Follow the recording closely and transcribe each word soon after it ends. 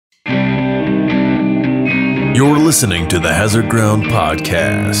listening to the Hazard Ground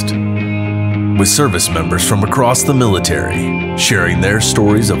Podcast, with service members from across the military sharing their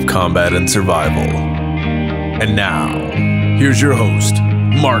stories of combat and survival. And now, here's your host,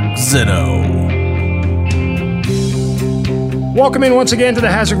 Mark Zeno. Welcome in once again to the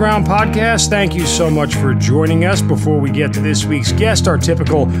Hazard Ground Podcast. Thank you so much for joining us. Before we get to this week's guest, our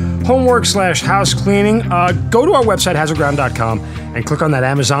typical homework/house cleaning, go to our website, hazardground.com, and click on that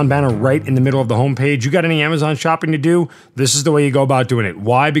Amazon banner right in the middle of the homepage. You got any Amazon shopping to do? This is the way you go about doing it.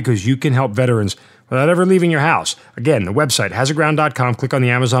 Why? Because you can help veterans without ever leaving your house. Again, the website, hazardground.com, click on the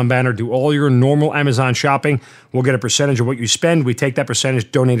Amazon banner, do all your normal Amazon shopping. We'll get a percentage of what you spend. We take that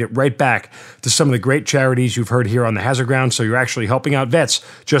percentage, donate it right back to some of the great charities you've heard here on the Hazard Ground, so you're actually helping out vets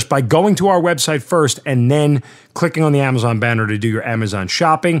just by going to our website first and then clicking on the Amazon banner to do your Amazon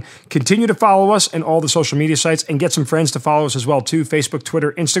shopping. Continue to follow us and all the social media sites and get some friends to follow us as well too. Facebook,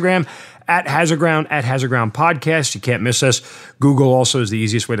 Twitter, Instagram, at Hazard Ground Podcast. You can't miss us. Google also is the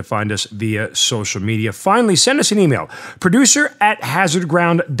easiest way to find us via social media. Finally, send us an email,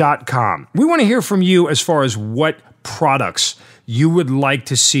 producer@hazardground.com. We want to hear from you as far as what products you would like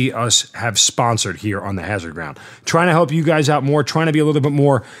to see us have sponsored here on the Hazard Ground. Trying to help you guys out more, trying to be a little bit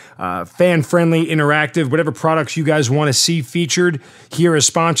more fan-friendly, interactive, whatever products you guys want to see featured here as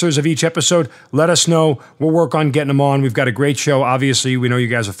sponsors of each episode, let us know. We'll work on getting them on. We've got a great show. Obviously, we know you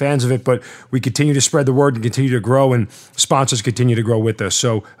guys are fans of it, but we continue to spread the word and continue to grow, and sponsors continue to grow with us.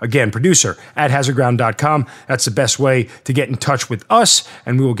 So again, producer@hazardground.com. That's the best way to get in touch with us,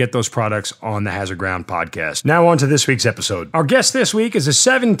 and we will get those products on the Hazard Ground Podcast. Now on to this week's episode. Our guest this week is a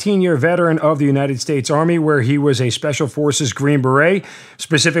 17-year veteran of the United States Army, where he was a Special Forces Green Beret,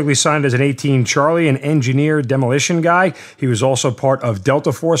 specifically signed as an 18 Charlie, an engineer demolition guy. He was also part of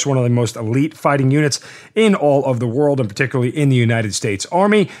Delta Force, one of the most elite fighting units in all of the world, and particularly in the United States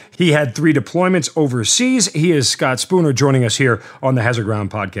Army. He had 3 deployments overseas. He is Scot Spooner, joining us here on the Hazard Ground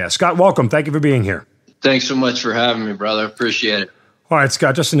Podcast. Scott, welcome. Thank you for being here. Thanks so much for having me, brother. Appreciate it. All right,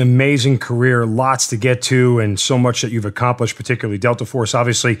 Scott, just an amazing career, lots to get to, and so much that you've accomplished, particularly Delta Force.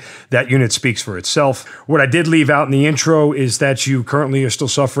 Obviously, that unit speaks for itself. What I did leave out in the intro is that you currently are still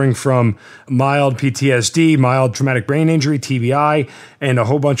suffering from mild PTSD, mild traumatic brain injury, TBI, and a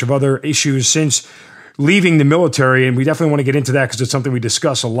whole bunch of other issues since leaving the military, and we definitely want to get into that because it's something we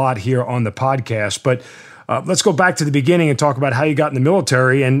discuss a lot here on the podcast. But let's go back to the beginning and talk about how you got in the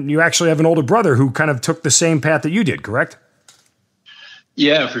military, and you actually have an older brother who kind of took the same path that you did, correct?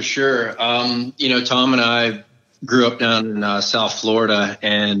 Yeah, for sure. Tom and I grew up down in South Florida,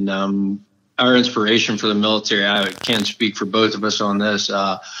 and our inspiration for the military, I can't speak for both of us on this,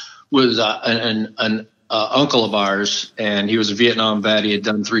 was an uncle of ours, and he was a Vietnam vet. He had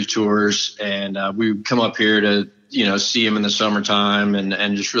done 3 tours, and we would come up here to, see him in the summertime,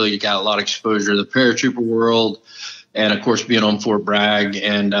 and just really got a lot of exposure to the paratrooper world. And of course, being on Fort Bragg,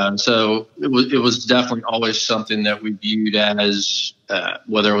 and so it was definitely always something that we viewed as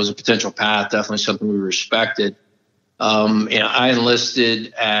whether it was a potential path, definitely something we respected. I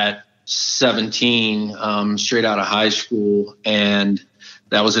enlisted at 17, straight out of high school, and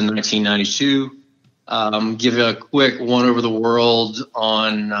that was in 1992. Give a quick one over the world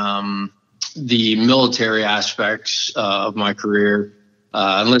on the military aspects of my career.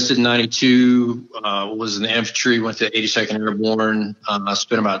 Enlisted in 92, was in the infantry, went to 82nd Airborne,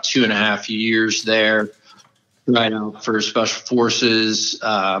 spent about 2.5 years there, tried out for Special Forces,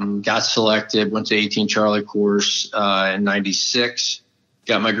 got selected, went to 18 Charlie course in 96,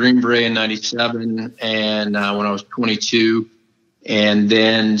 got my Green Beret in 97, and when I was 22, and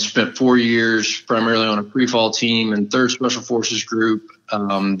then spent 4 years primarily on a pre-fall team and 3rd Special Forces group,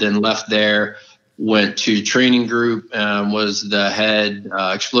 then left there. Went to training group, was the head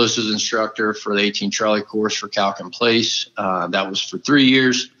explosives instructor for the 18 Charlie course for Calkin Place. That was for 3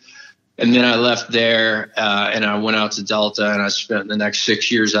 years. And then I left there and I went out to Delta, and I spent the next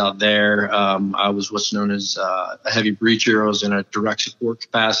 6 years out there. I was what's known as a heavy breacher. I was in a direct support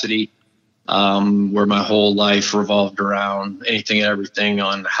capacity where my whole life revolved around anything and everything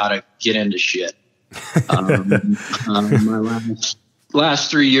on how to get into shit. My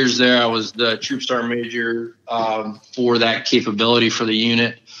last 3 years there, I was the Troop Star Major for that capability for the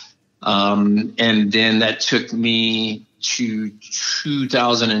unit. And then that took me to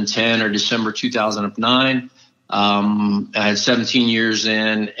 2010 or December 2009. I had 17 years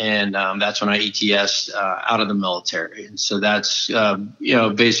in, and that's when I ETS'd out of the military. And so that's,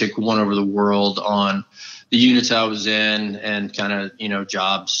 basic one over the world on the units I was in and kind of,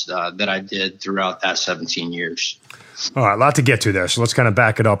 jobs that I did throughout that 17 years. All right, a lot to get to there, so let's kind of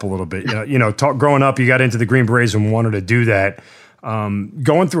back it up a little bit. Growing up, you got into the Green Berets and wanted to do that.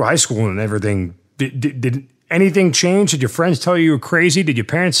 Going through high school and everything, did anything change? Did your friends tell you were crazy? Did your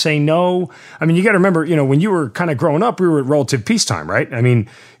parents say no? I mean, you got to remember, when you were kind of growing up, we were at relative peacetime, right? I mean,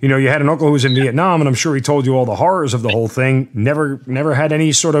 you had an uncle who was in Vietnam, and I'm sure he told you all the horrors of the whole thing. Never had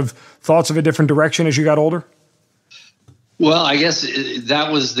any sort of thoughts of a different direction as you got older? Well, I guess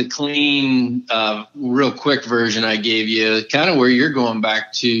that was the clean, real quick version I gave you. Kind of where you're going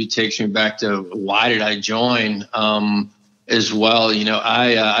back to takes me back to why did I join as well.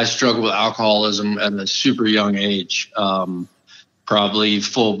 I struggled with alcoholism at a super young age, probably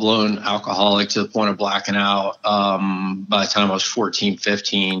full-blown alcoholic to the point of blacking out by the time I was 14,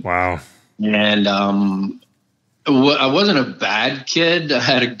 15. Wow. And I wasn't a bad kid. I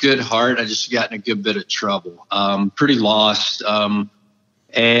had a good heart. I just got in a good bit of trouble. Pretty lost.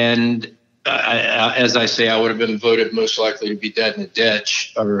 And as I say, I would have been voted most likely to be dead in a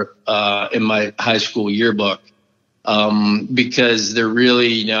ditch or in my high school yearbook because they're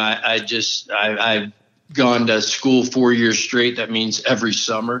really, I've gone to school 4 years straight. That means every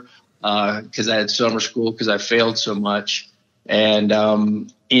summer because I had summer school because I failed so much. And,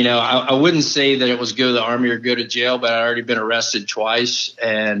 I wouldn't say that it was go to the Army or go to jail, but I'd already been arrested twice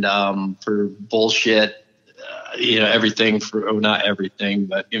and for bullshit, everything not everything,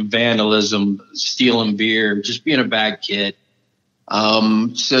 but vandalism, stealing beer, just being a bad kid.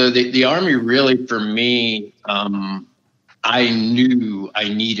 So the Army really, for me, I knew I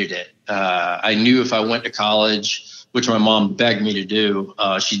needed it. I knew if I went to college, which my mom begged me to do,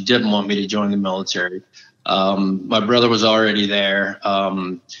 she didn't want me to join the military. My brother was already there.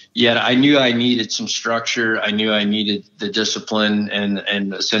 Yet I knew I needed some structure. I knew I needed the discipline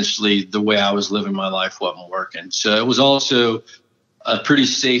and essentially the way I was living my life wasn't working. So it was also a pretty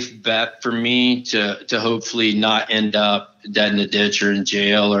safe bet for me to hopefully not end up dead in the ditch or in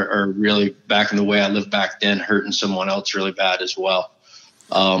jail or really back in the way I lived back then, hurting someone else really bad as well.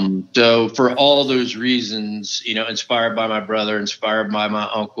 So for all those reasons, inspired by my brother, inspired by my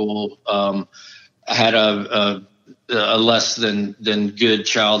uncle, I had a less than good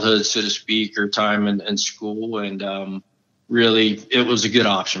childhood, so to speak, or time in school. And really, it was a good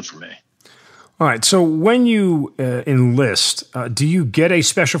option for me. All right. So when you enlist, do you get a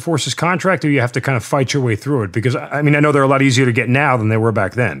Special Forces contract or you have to kind of fight your way through it? Because, I know they're a lot easier to get now than they were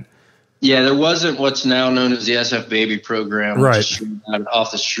back then. Yeah, there wasn't what's now known as the SF Baby program, which is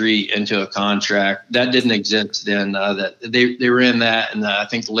off the street into a contract. That didn't exist then. That they were in that in I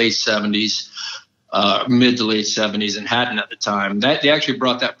think the late 70s. Mid to late 70s and hadn't at the time. They actually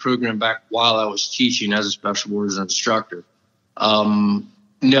brought that program back while I was teaching as a Special Forces instructor.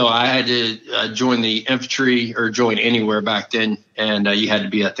 No, I had to join the infantry or join anywhere back then. And you had to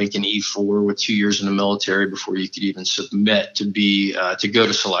be, I think, an E4 with 2 years in the military before you could even submit to go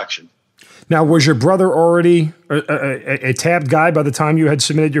to selection. Now, was your brother already a tabbed guy by the time you had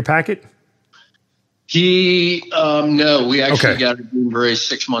submitted your packet? No, we actually got a Green Beret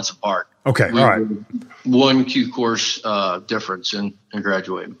 6 months apart. Okay, all right. One Q course difference in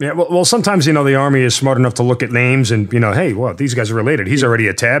graduating. Yeah, well, sometimes, the Army is smart enough to look at names and, hey, well, these guys are related. He's already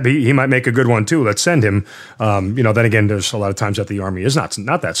a tab. He might make a good one, too. Let's send him. Then again, there's a lot of times that the Army is not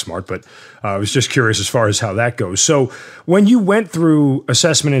that smart, but I was just curious as far as how that goes. So when you went through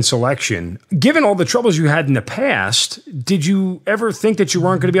assessment and selection, given all the troubles you had in the past, did you ever think that you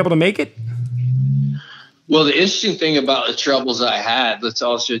weren't going to be able to make it? Well, the interesting thing about the troubles I had, let's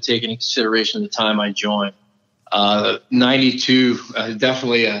also take into consideration the time I joined. 92,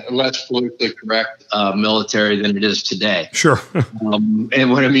 definitely a less politically correct military than it is today. Sure.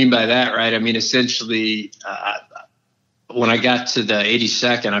 And what I mean by that, right? essentially, when I got to the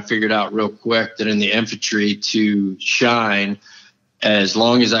 82nd, I figured out real quick that in the infantry to shine, as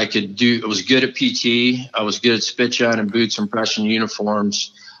long as I could I was good at PT, I was good at spit shine and boots and pressing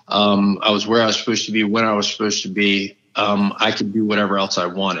uniforms. I was where I was supposed to be when I was supposed to be. I could do whatever else I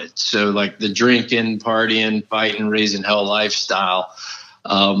wanted. So like the drinking, partying, fighting, raising hell lifestyle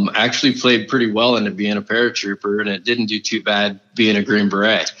actually played pretty well into being a paratrooper, and it didn't do too bad being a Green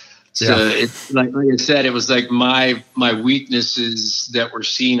Beret. So it's like I said, it was like my weaknesses that were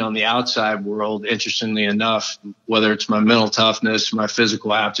seen on the outside world, interestingly enough, whether it's my mental toughness, my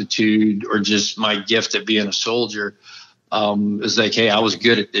physical aptitude, or just my gift at being a soldier. It's like, hey, I was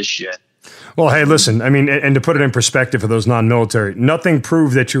good at this shit. Well, hey, listen, and to put it in perspective for those non-military, nothing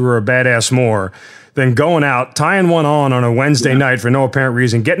proved that you were a badass more than going out, tying one on a Wednesday night for no apparent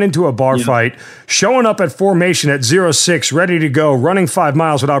reason, getting into a bar fight, showing up at formation at 06, ready to go, running 5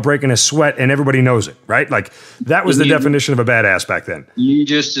 miles without breaking a sweat, and everybody knows it, right? Like, that was the definition of a badass back then. You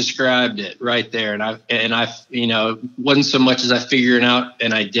just described it right there. And I wasn't so much as I figured it out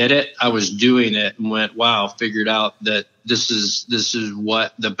and I did it, I was doing it and went, wow, figured out that this is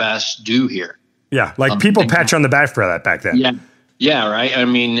what the best do here. Yeah, like people pat you on the back for that back then. Yeah. Yeah, right. I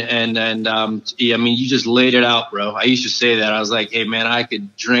mean, yeah, I mean, you just laid it out, bro. I used to say that. I was like, hey, man, I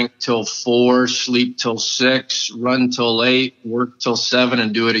could drink till 4, sleep till 6, run till 8, work till 7,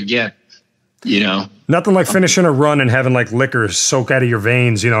 and do it again. You know, nothing like finishing a run and having like liquor soak out of your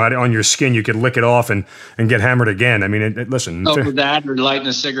veins, you know, on your skin. You could lick it off and get hammered again. I mean, listen. Oh, that or lighting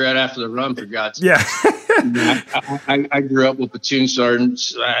a cigarette after the run, for God's sake. Yeah. I grew up with platoon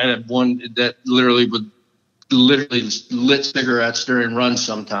sergeants. I had one that literally lit cigarettes during runs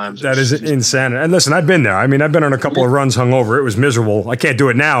sometimes. That is insane. And listen, I've been there. I mean, I've been on a couple of runs hungover. It was miserable. I can't do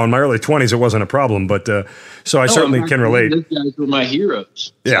it now. In my early 20s, it wasn't a problem. But so I certainly can relate. Those guys were my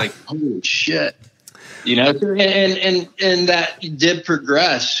heroes. It's like, holy shit. You know, and that did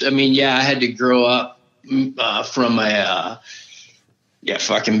progress. I mean, yeah, I had to grow up from a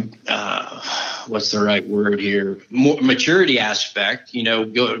what's the right word here? More maturity aspect, you know,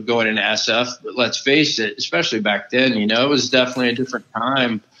 going into SF. But let's face it, especially back then, you know, it was definitely a different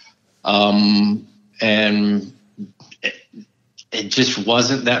time. And it just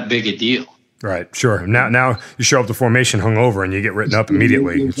wasn't that big a deal. Right. Sure. Now you show up to formation hungover and you get written up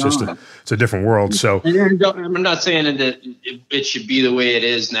immediately. It's just it's a different world. So I'm not saying that it should be the way it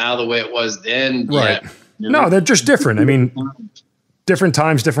is now, the way it was then. Right. Yeah. No, they're just different. I mean, different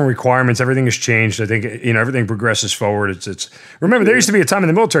times, different requirements. Everything has changed. I think, you know, everything progresses forward. It's remember, there used to be a time in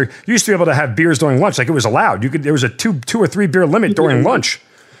the military, you used to be able to have beers during lunch. Like it was allowed. There was a two or three beer limit during lunch.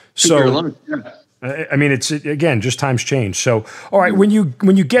 So, I mean, it's, again, just times change. So, all right, when you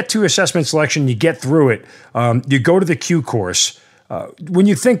get to assessment selection, you get through it, you go to the Q course. When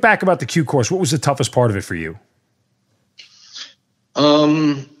you think back about the Q course, what was the toughest part of it for you?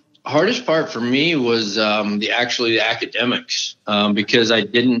 Hardest part for me was the academics, because I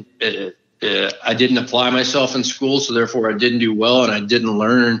didn't apply myself in school, so therefore I didn't do well, and I didn't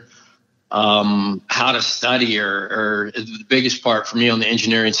learn how to study. Or the biggest part for me on the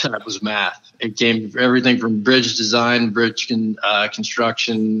engineering side was math. It came everything from bridge design, bridge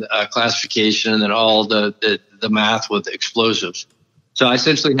construction, classification, and then all the math with explosives. So I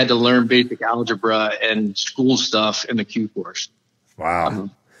essentially had to learn basic algebra and school stuff in the Q course. Wow.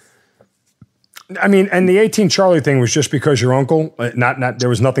 I mean, and the 18 Charlie thing was just because your uncle, not there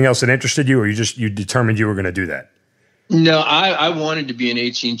was nothing else that interested you, or you determined you were going to do that? No, I wanted to be an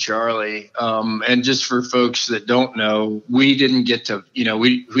 18 Charlie. And just for folks that don't know, we didn't get to, you know,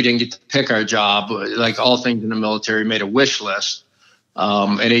 we didn't get to pick our job. Like all things in the military, made a wish list.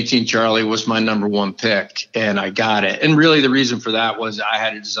 And 18 Charlie was my number one pick, and I got it. And really the reason for that was I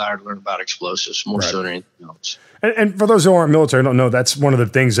had a desire to learn about explosives more so than anything else. And for those who aren't military, don't know, that's one of the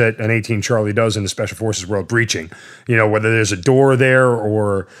things that an 18 Charlie does in the Special Forces world, breaching. You know, whether there's a door there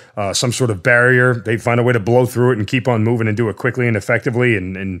or some sort of barrier, they find a way to blow through it and keep on moving and do it quickly and effectively.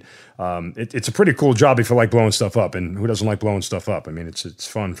 And it's a pretty cool job if you like blowing stuff up. And who doesn't like blowing stuff up? I mean, it's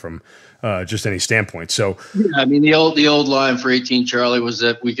fun from just any standpoint. So yeah, I mean, the old line for 18 Charlie was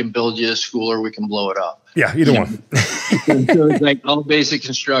that we can build you a school or we can blow it up. Yeah, either one. So it's like all basic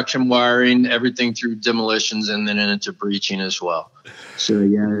construction, wiring, everything through demolitions, and then into breaching as well. So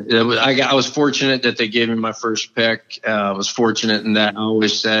yeah, I was fortunate that they gave me my first pick. I was fortunate in that I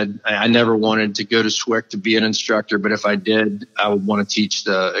always said I never wanted to go to SWIC to be an instructor, but if I did, I would want to teach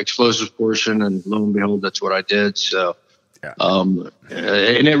the explosives portion, and lo and behold, that's what I did. So. Yeah.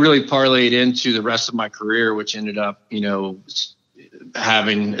 And it really parlayed into the rest of my career, which ended up, you know,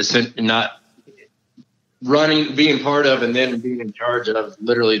 having not running, being part of, and then being in charge of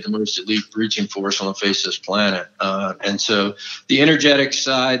literally the most elite breaching force on the face of this planet. And so the energetic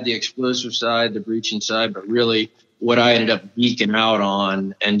side, the explosive side, the breaching side, but really what I ended up geeking out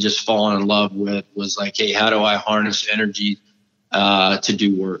on and just falling in love with was like, hey, how do I harness energy to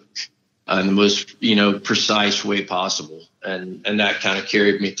do work in the most, you know, precise way possible? And that kind of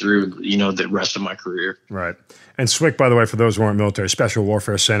carried me through, you know, the rest of my career. Right. And SWIC, by the way, for those who aren't military, Special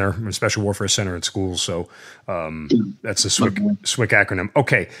Warfare Center in schools. So that's the SWIC acronym.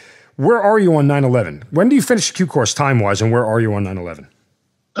 Okay. Where are you on 9/11? When do you finish the Q course time-wise, and where are you on 9/11?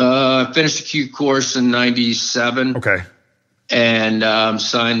 I finished the Q course in 97. Okay. And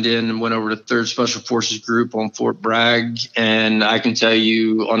signed in and went over to 3rd Special Forces Group on Fort Bragg. And I can tell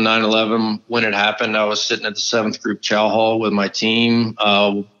you on 9/11, when it happened, I was sitting at the 7th Group Chow Hall with my team,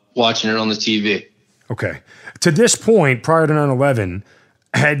 watching it on the TV. Okay. To this point, prior to 9/11,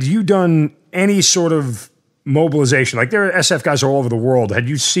 had you done any sort of mobilization? Like there are SF guys all over the world. Had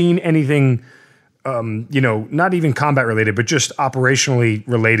you seen anything, you know, not even combat related, but just operationally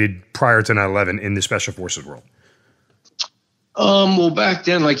related prior to 9/11 in the Special Forces world? Well, back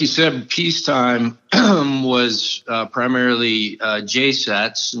then, like you said, peacetime was primarily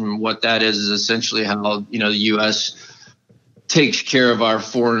JSATs, and what that is essentially how the U.S. takes care of our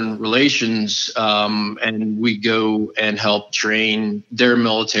foreign relations, and we go and help train their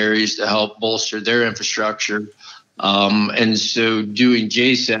militaries to help bolster their infrastructure, and so doing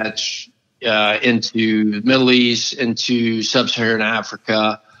JSATs into the Middle East, into Sub-Saharan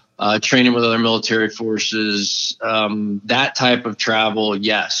Africa. Training with other military forces, that type of travel,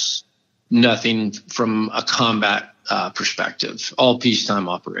 yes. Nothing from a combat perspective. All peacetime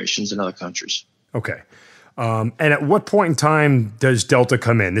operations in other countries. Okay. And at what point in time does Delta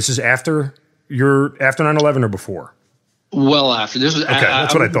come in? This is after 9/11 or before? Well, after. This was okay.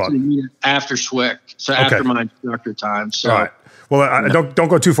 That's what I thought. After SWIC, so after my instructor time. So. All right. Well, don't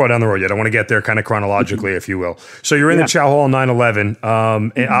go too far down the road yet. I want to get there kind of chronologically, if you will. So you're in the Chow Hall on 9/11,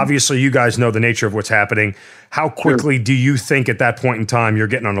 and obviously you guys know the nature of what's happening. How quickly do you think at that point in time you're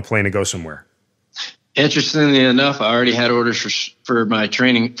getting on a plane to go somewhere? Interestingly enough, I already had orders for my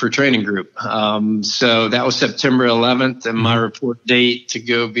training group. So that was September 11th, and my report date to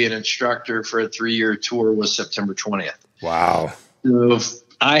go be an instructor for a 3-year tour was September 20th. Wow. So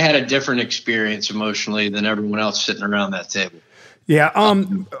I had a different experience emotionally than everyone else sitting around that table. Yeah.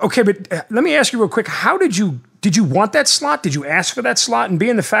 Okay, but let me ask you real quick. How did you want that slot? Did you ask for that slot? And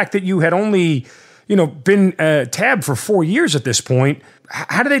being the fact that you had only, been tabbed for 4 years at this point,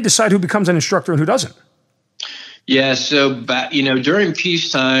 how do they decide who becomes an instructor and who doesn't? Yeah. So, during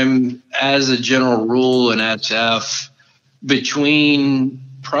peacetime, as a general rule in SF, between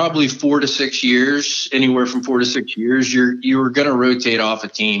probably 4 to 6 years, anywhere from 4 to 6 years, you were going to rotate off a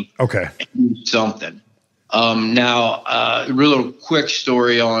team. Okay. And do something. Now, a real quick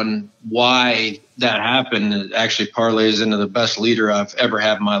story on why that happened. It actually parlays into the best leader I've ever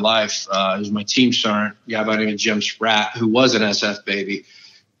had in my life. It was my team sergeant, a guy by the name of Jim Spratt, who was an SF baby.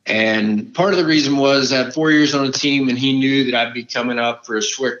 And part of the reason was I had 4 years on the team, and he knew that I'd be coming up for a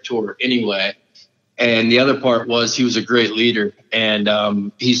SWIC tour anyway. And the other part was he was a great leader,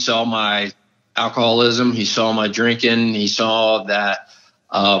 and he saw my alcoholism, he saw my drinking, he saw that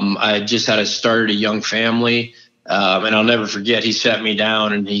I had just started a young family, and I'll never forget, he sat me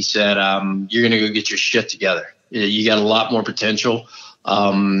down and he said, you're going to go get your shit together. You got a lot more potential,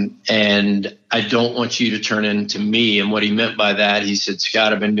 and I don't want you to turn into me. And what he meant by that, he said,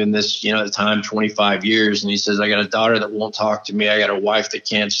 Scott, I've been doing this, at the time, 25 years. And he says, I got a daughter that won't talk to me. I got a wife that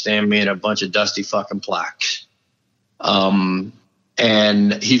can't stand me, and a bunch of dusty fucking plaques. And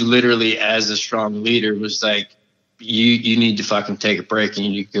he literally, as a strong leader, was like, you need to fucking take a break, and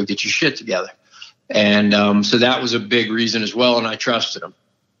you need to go get your shit together. And so that was a big reason as well, and I trusted him.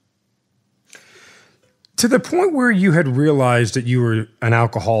 To the point where you had realized that you were an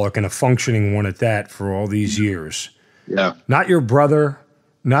alcoholic, and a functioning one at that, for all these years. Yeah. Not your brother,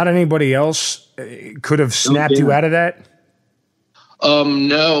 not anybody else could have snapped you out of that?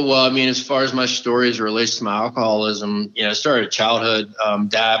 No. Well, I mean, as far as my story as it relates to my alcoholism, it started at childhood.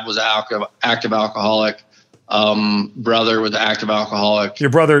 Dad was an active alcoholic. Brother was an active alcoholic.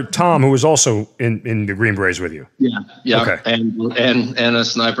 Your brother Tom, who was also in the Green Berets with you. Yeah. Okay. And a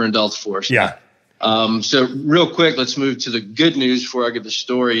sniper in Delta Force. Yeah. So real quick, let's move to the good news before I give the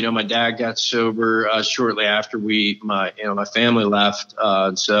story. My dad got sober shortly after my family left.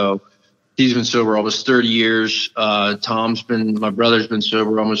 So he's been sober almost 30 years. My brother's been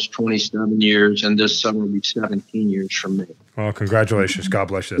sober almost 27 years, and this summer will be 17 years from me. Well, congratulations. God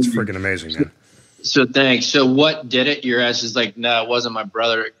bless you. That's freaking amazing, man. So thanks. So what did it? Your ass is like, no, it wasn't my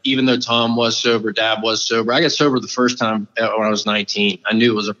brother. Even though Tom was sober, Dad was sober. I got sober the first time when I was 19. I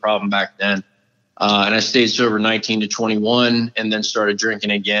knew it was a problem back then. And I stayed sober 19 to 21, and then started drinking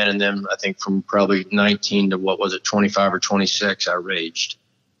again. And then I think from probably 19 to 25 or 26, I raged.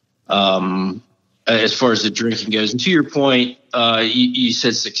 As far as the drinking goes, and to your point, you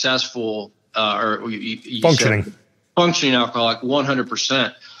said successful, or you functioning, said functioning alcoholic,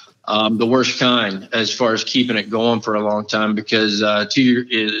 100%. The worst kind, as far as keeping it going for a long time, because I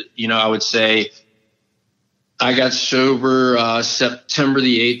would say I got sober September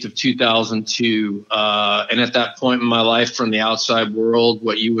the 8th of 2002. And at that point in my life, from the outside world,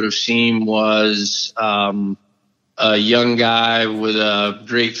 what you would have seen was a young guy with a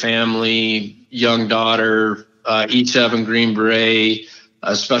great family, young daughter, E7 Green Beret,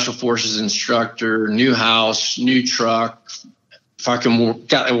 a Special Forces instructor, new house, new truck, fucking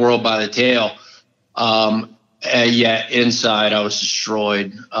got the world by the tail. Yet inside I was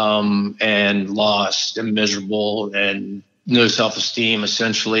destroyed, and lost and miserable and no self-esteem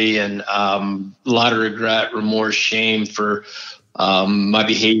essentially. And, a lot of regret, remorse, shame for, my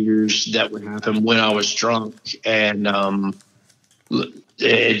behaviors that would happen when I was drunk. And,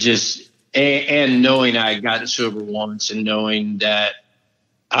 it just, and knowing I had gotten sober once, and knowing that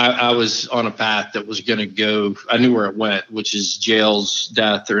I was on a path that was going to go, I knew where it went, which is jails,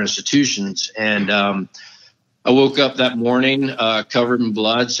 death, or institutions. And I woke up that morning covered in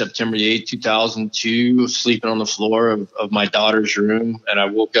blood, September 8th, 2002, sleeping on the floor of my daughter's room. And I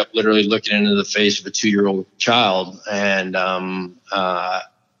woke up literally looking into the face of a 2-year-old child, and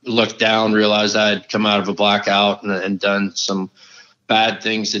looked down, realized I had come out of a blackout and done some bad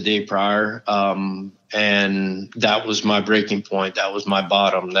things the day prior. And that was my breaking point. That was my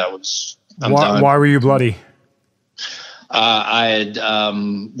bottom. That was, why were you bloody? I had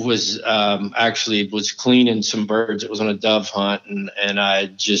was cleaning some birds. It was on a dove hunt, and I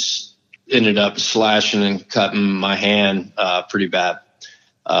just ended up slashing and cutting my hand pretty bad.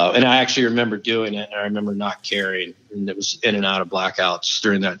 And I actually remember doing it, and I remember not caring, and it was in and out of blackouts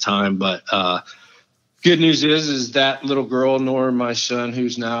during that time. But good news is that little girl, nor my son,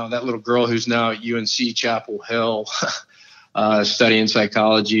 who's now at UNC Chapel Hill, studying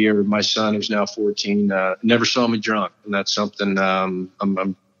psychology, or my son, who's now 14, never saw me drunk. And that's something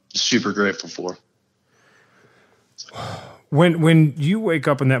I'm super grateful for. When you wake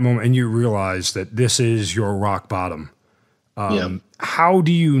up in that moment and you realize that this is your rock bottom, how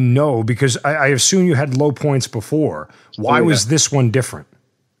do you know? Because I assume you had low points before. Why was this one different?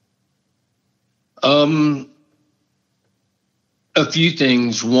 A few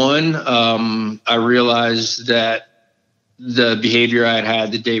things. One, I realized that the behavior I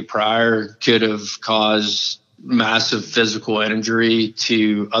had the day prior could have caused massive physical injury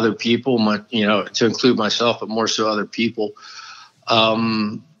to other people, to include myself, but more so other people.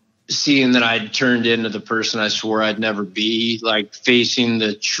 Seeing that I'd turned into the person I swore I'd never be, like facing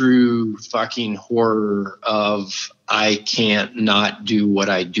the true fucking horror of I can't not do what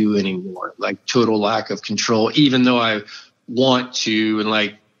I do anymore, like total lack of control, even though I want to, and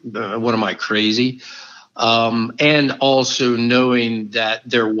like, what am I, crazy? And also knowing that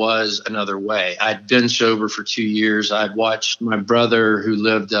there was another way. I'd been sober for 2 years. I'd watched my brother who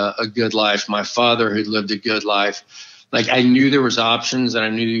lived a good life, my father who lived a good life. Like, I knew there was options, and I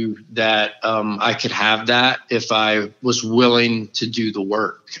knew that I could have that if I was willing to do the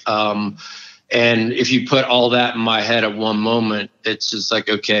work. And if you put all that in my head at one moment, it's just like,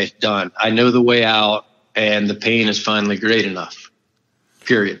 okay, done. I know the way out, and the pain is finally great enough,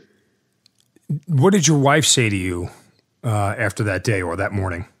 period. What did your wife say to you after that day or that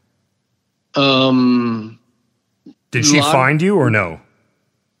morning? Did she find you or no?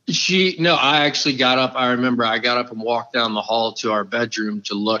 No, I actually got up. I remember I got up and walked down the hall to our bedroom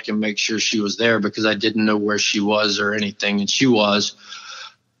to look and make sure she was there, because I didn't know where she was or anything. And she was,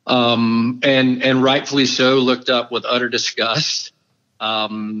 and rightfully so, looked up with utter disgust.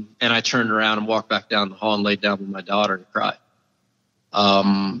 And I turned around and walked back down the hall and laid down with my daughter and cried.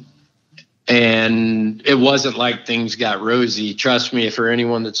 And it wasn't like things got rosy. Trust me, for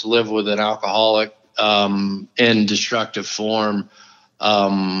anyone that's lived with an alcoholic in destructive form,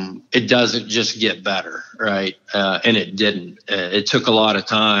 it doesn't just get better, right? And it didn't. It took a lot of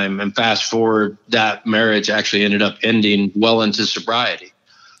time. And fast forward, that marriage actually ended up ending well into sobriety.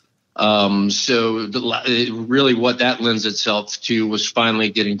 So really what that lends itself to was finally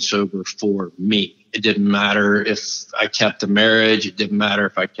getting sober for me. It didn't matter if I kept the marriage. It didn't matter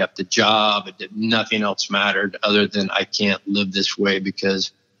if I kept the job. Nothing else mattered other than I can't live this way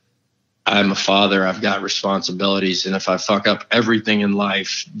because I'm a father. I've got responsibilities. And if I fuck up everything in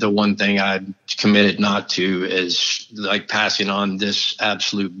life, the one thing I'm committed not to is like passing on this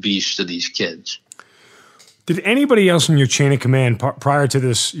absolute beast to these kids. Did anybody else in your chain of command prior to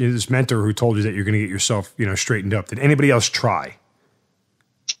this mentor who told you that you're going to get yourself, straightened up? Did anybody else try?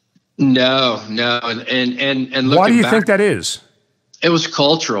 No. And why do you think that is? It was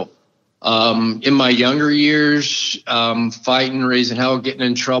cultural. In my younger years, fighting, raising hell, getting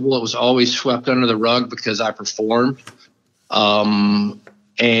in trouble, it was always swept under the rug because I performed. And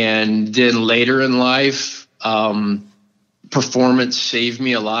then later in life, performance saved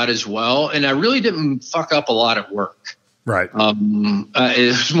me a lot as well. And I really didn't fuck up a lot at work. Right. It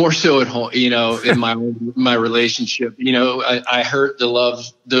was more so at home, in my relationship, I hurt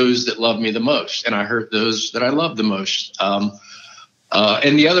those that love me the most, and I hurt those that I love the most.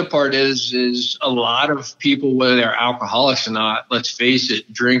 And the other part is a lot of people, whether they're alcoholics or not, let's face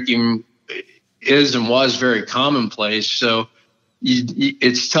it, drinking is and was very commonplace. So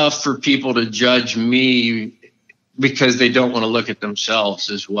it's tough for people to judge me because they don't want to look at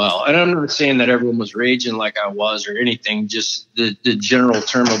themselves as well. And I'm not saying that everyone was raging like I was or anything, just the general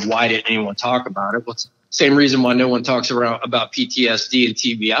term of why didn't anyone talk about it? Well, it's the same reason why no one talks about PTSD and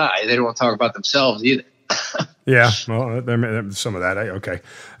TBI. They don't want to talk about themselves either. Yeah, well, some of that. Okay,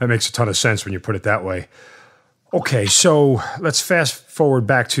 that makes a ton of sense when you put it that way. Okay, so let's fast forward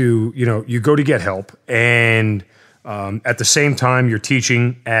back to, you go to get help, and at the same time you're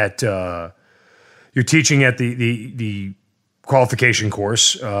teaching at the qualification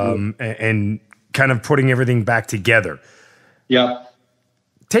course, and kind of putting everything back together. Yeah.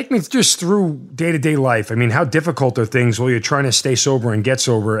 Take me just through day-to-day life. I mean, how difficult are things while you're trying to stay sober and get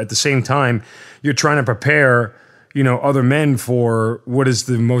sober? At the same time, you're trying to prepare, other men for what is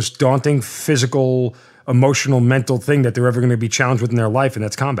the most daunting physical, emotional, mental thing that they're ever going to be challenged with in their life, and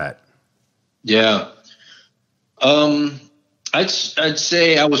that's combat. Yeah. I'd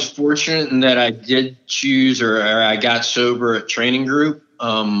say I was fortunate in that I did choose, or I got sober at training group.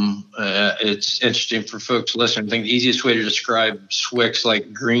 It's interesting for folks listening. I think the easiest way to describe SWC's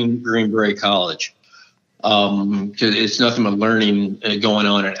like Green Beret college. Cause it's nothing but learning going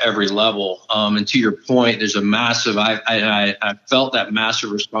on at every level. And to your point, there's a massive, I felt that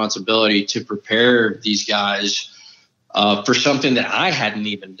massive responsibility to prepare these guys, for something that I hadn't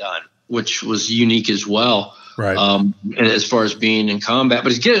even done, which was unique as well. Right. And as far as being in combat,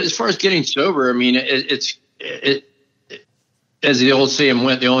 but as far as getting sober, I mean, it's as the old saying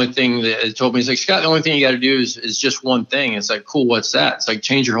went, the only thing that it told me is like, Scott, the only thing you got to do is just one thing. It's like, cool. What's that? It's like,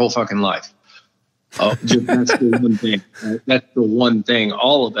 change your whole fucking life. Oh, that's the one thing. That's the one thing,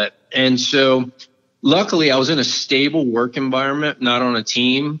 all of it. And so luckily I was in a stable work environment, not on a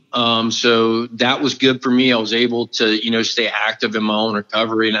team. So that was good for me. I was able to, stay active in my own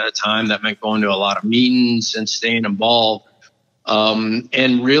recovery. And at the time that meant going to a lot of meetings and staying involved.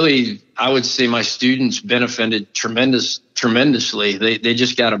 And really, I would say my students benefited tremendously. They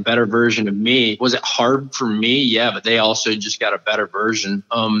just got a better version of me. Was it hard for me? Yeah, but they also just got a better version.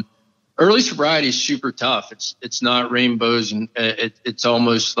 Early sobriety is super tough. It's not rainbows, and it's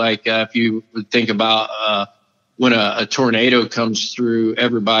almost like if you would think about when a tornado comes through,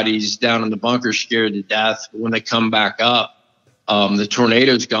 everybody's down in the bunker scared to death. When they come back up, the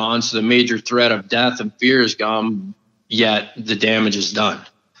tornado's gone, so the major threat of death and fear is gone, yet the damage is done.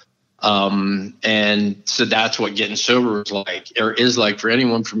 And so that's what getting sober is like, or is like for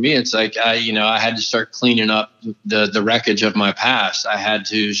anyone. For me, it's like, I had to start cleaning up the wreckage of my past. I had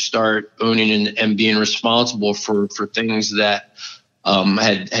to start owning and being responsible for things that,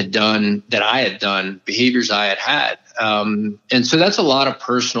 had done, behaviors I had. And so that's a lot of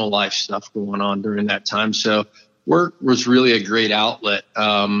personal life stuff going on during that time. So work was really a great outlet.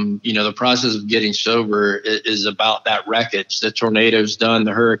 The process of getting sober is about that wreckage. The tornado's done,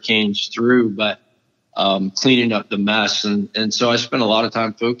 the hurricane's through, but cleaning up the mess. And so I spent a lot of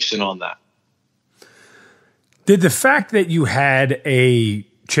time focusing on that. Did the fact that you had a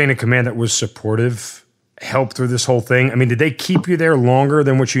chain of command that was supportive help through this whole thing? I mean, did they keep you there longer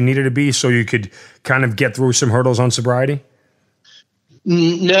than what you needed to be so you could kind of get through some hurdles on sobriety?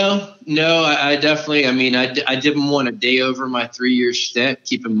 No, I definitely, I didn't want to day over my 3-year stint.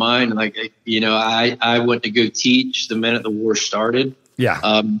 Keep in mind, I went to go teach the minute the war started. Yeah.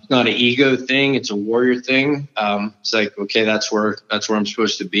 It's not an ego thing. It's a warrior thing. It's like, okay, that's where I'm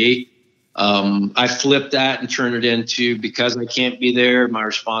supposed to be. I flipped that and turned it into, because I can't be there, my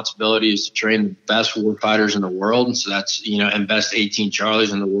responsibility is to train the best war fighters in the world. And so that's, and best 18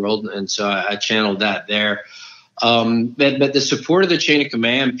 Charlies in the world. And so I channeled that there. But the support of the chain of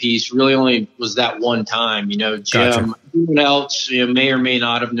command piece really only was that one time. Jim, Gotcha. Everyone else may or may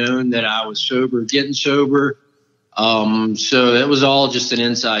not have known that I was sober, getting sober. So it was all just an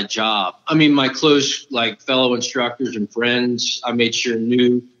inside job. My close fellow instructors and friends, I made sure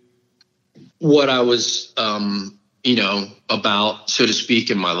knew what I was, about, so to speak,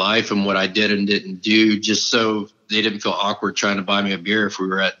 in my life and what I did and didn't do, just so they didn't feel awkward trying to buy me a beer if we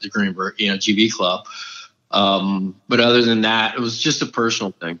were at the Green Beret, GB club. But other than that, it was just a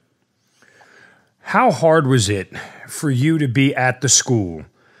personal thing. How hard was it for you to be at the school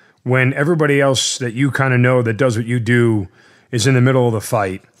when everybody else that you kind of know that does what you do is in the middle of the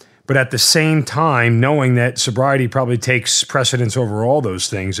fight, but at the same time knowing that sobriety probably takes precedence over all those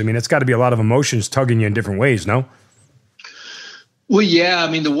things? It's got to be a lot of emotions tugging you in different ways, no? Well, yeah.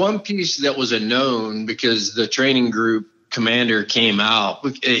 The one piece that was a known, because the training group commander came out,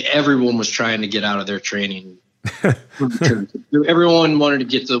 everyone was trying to get out of their training. Everyone wanted to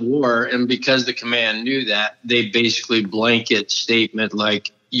get to the war, and because the command knew that, they basically blanket statement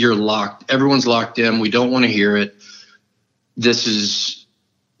like, you're locked, everyone's locked in, we don't want to hear it, this is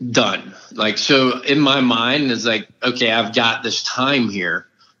done. So in my mind is like, okay, I've got this time here.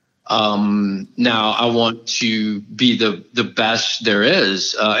 Now I want to be the best there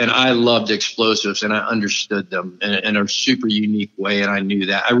is. And I loved explosives, and I understood them in a super unique way. And I knew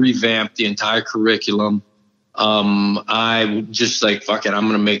that. I revamped the entire curriculum. I just like, fuck it, I'm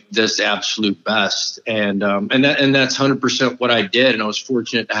going to make this the absolute best. And that's 100% what I did. And I was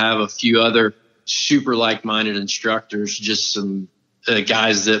fortunate to have a few other super like-minded instructors, just some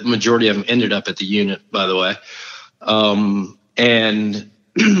guys that majority of them ended up at the unit, by the way. And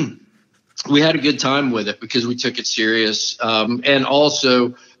we had a good time with it because we took it serious. And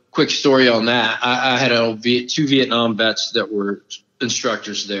also, quick story on that, I had two Vietnam vets that were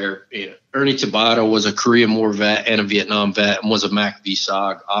instructors there. Ernie Tabata was a Korean War vet and a Vietnam vet and was a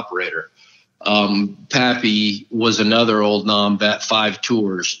MAC-VSOG operator. Pappy was another old Nam vet, 5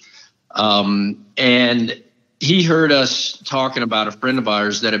 tours. And he heard us talking about a friend of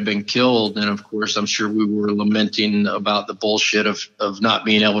ours that had been killed. And of course, I'm sure we were lamenting about the bullshit of not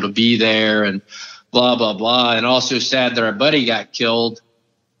being able to be there and blah, blah, blah. And also sad that our buddy got killed.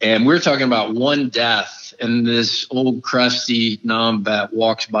 And we're talking about one death. And this old crusty non-vet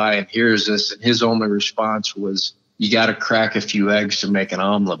walks by and hears this. And his only response was, "You got to crack a few eggs to make an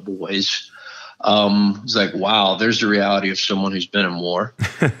omelet, boys." It's like, wow, there's the reality of someone who's been in war.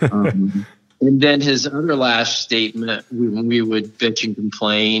 And then his other last statement when we would bitch and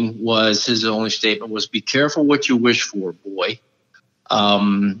complain was, his only statement was, "Be careful what you wish for, boy."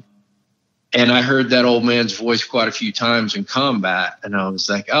 And I heard that old man's voice quite a few times in combat. And I was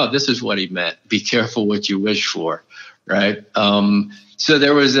like, oh, this is what he meant. Be careful what you wish for. Right. So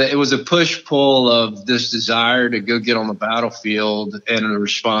it was a push pull of this desire to go get on the battlefield and a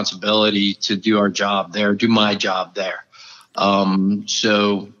responsibility to do our job there, do my job there.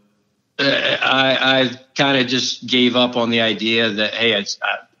 So I kind of just gave up on the idea that, hey,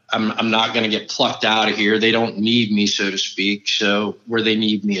 I'm not going to get plucked out of here. They don't need me, so to speak. So where they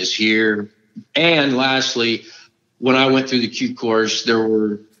need me is here. And lastly, when I went through the Q course, there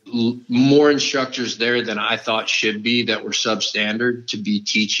were more instructors there than I thought should be that were substandard to be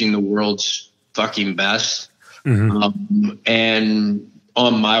teaching the world's fucking best. Mm-hmm. And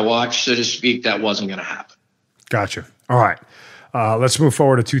on my watch, so to speak, that wasn't going to happen. Gotcha. All right. Let's move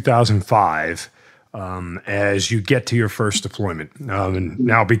forward to 2005 as you get to your first deployment. And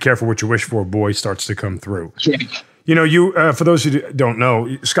now be careful what you wish for, boy, starts to come through. Yeah. You know, for those who don't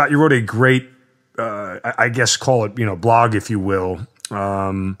know, Scott, you wrote a great, I guess, call it, blog, if you will,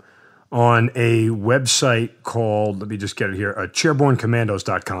 on a website called, let me just get it here,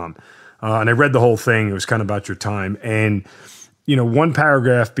 chairbornecommandos.com. And I read the whole thing. It was kind of about your time. And, one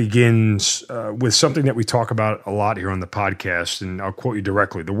paragraph begins with something that we talk about a lot here on the podcast, and I'll quote you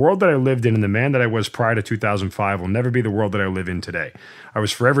directly. "The world that I lived in and the man that I was prior to 2005 will never be the world that I live in today. I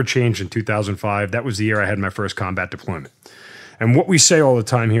was forever changed in 2005. That was the year I had my first combat deployment." And what we say all the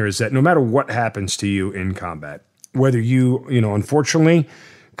time here is that no matter what happens to you in combat, whether you, unfortunately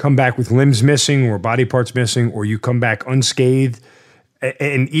come back with limbs missing or body parts missing, or you come back unscathed,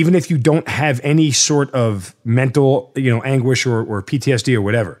 and even if you don't have any sort of mental, anguish or PTSD or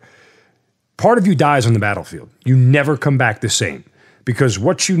whatever, part of you dies on the battlefield. You never come back the same, because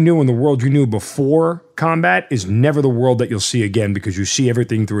what you knew in the world you knew before combat is never the world that you'll see again, because you see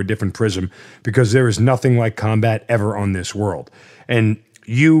everything through a different prism, because there is nothing like combat ever on this world. And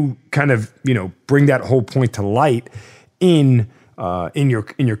you kind of, bring that whole point to light in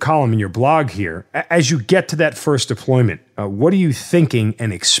your column, in your blog here. As you get to that first deployment, what are you thinking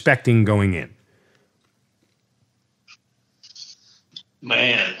and expecting going in?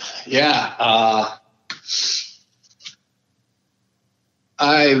 Man, yeah.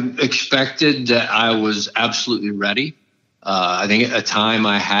 I expected that I was absolutely ready. I think at a time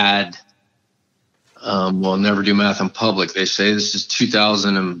I had, never do math in public. They say this is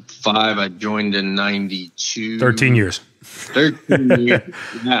 2005. I joined in 92. 13 years. 13 years.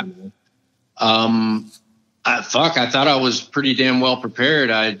 Yeah. I thought I was pretty damn well prepared.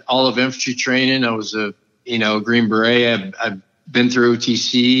 I had all of infantry training. I was a Green Beret. I've been through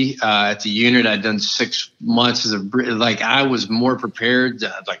OTC at the unit. I'd done 6 months as I was more prepared.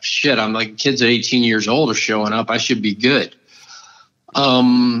 Shit, I'm like, kids at 18 years old are showing up. I should be good.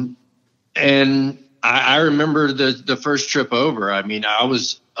 And I remember the first trip over. I mean, I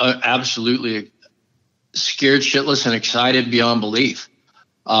was absolutely scared shitless and excited beyond belief.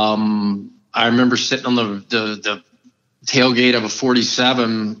 I remember sitting on the tailgate of a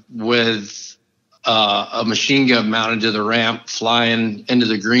 47 with a machine gun mounted to the ramp, flying into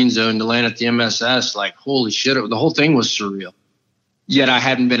the green zone to land at the MSS. Like, holy shit, the whole thing was surreal. Yet I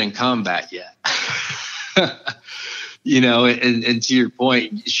hadn't been in combat yet. And to your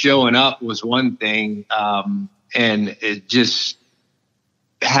point, showing up was one thing. And it just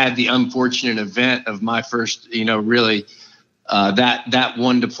had the unfortunate event of my first, really that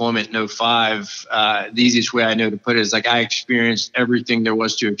one deployment in '05, the easiest way I know to put it is like I experienced everything there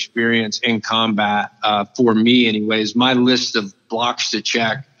was to experience in combat. For me, anyways, my list of blocks to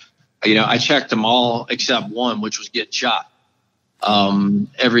check, I checked them all except one, which was getting shot.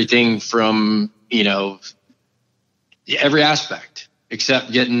 Everything from, every aspect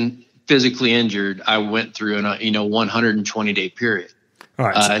except getting physically injured, I went through in a 120-day period. All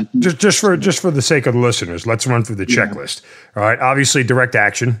right. Just for the sake of the listeners, let's run through the checklist. All right. Obviously, direct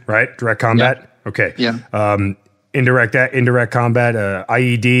action, right? Direct combat. Yeah. Okay. Yeah. Indirect combat,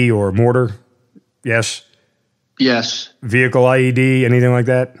 IED or mortar. Yes. Yes. Vehicle IED, anything like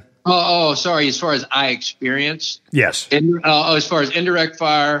that? Oh, sorry. As far as I experienced. Yes. As far as indirect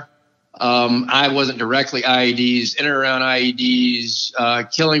fire, I wasn't directly IEDs, in and around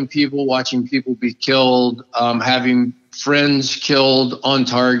IEDs, killing people, watching people be killed, having friends killed on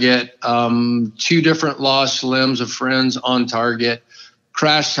target, 2 different lost limbs of friends on target,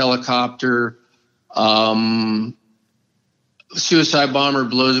 crashed helicopter, suicide bomber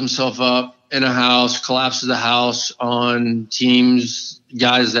blows himself up in a house, collapses the house on teams,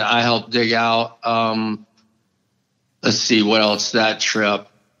 guys that I helped dig out. Let's see what else that trip.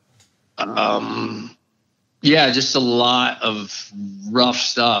 Yeah, just a lot of rough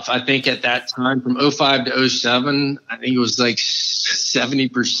stuff. I think at that time from '05 to '07, I think it was like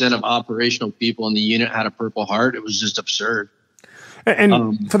 70% of operational people in the unit had a Purple Heart. It was just absurd.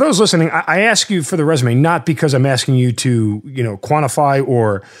 And for those listening, I ask you for the resume, not because I'm asking you to, quantify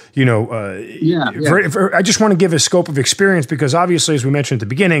or, I just want to give a scope of experience because obviously, as we mentioned at the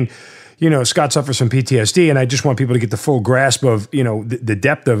beginning, Scott suffers from PTSD, and I just want people to get the full grasp of, the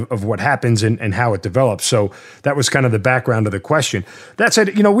depth of what happens and how it develops. So that was kind of the background of the question. That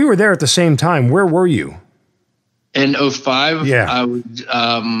said, we were there at the same time. Where were you? In '05, yeah. I was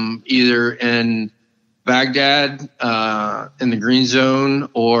either in Baghdad in the Green Zone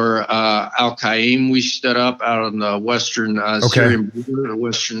or Al Qaim. We stood up out on the western Syrian border,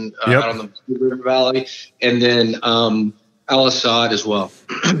 western out on the River Valley, and then Al Assad as well.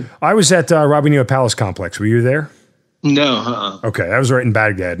 I was at Rabia Palace Complex. Were you there? No. Okay, I was right in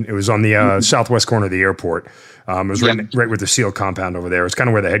Baghdad. It was on the southwest corner of the airport. It was right with the SEAL compound over there. It's kind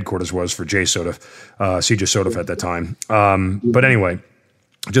of where the headquarters was for CJ Sodif at that time. But anyway,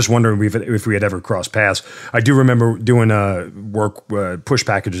 just wondering if we had ever crossed paths. I do remember doing push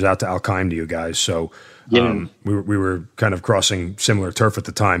packages out to Al Qaim to you guys. So we were kind of crossing similar turf at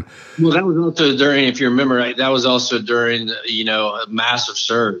the time. Well, that was also during, if you remember right, that was also during, a massive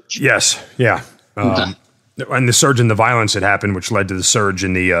surge. Yes. Yeah. And the surge in the violence had happened, which led to the surge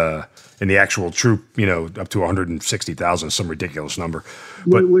in the actual troop, up to 160,000, some ridiculous number.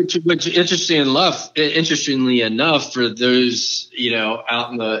 But which interestingly enough, for those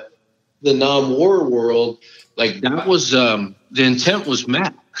out in the non-war world, like that was the intent was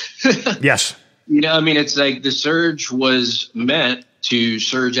met. Yes. It's like the surge was meant to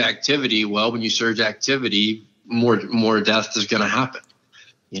surge activity. Well, when you surge activity, more death is going to happen.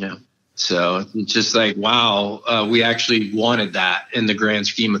 So it's just like, wow, we actually wanted that in the grand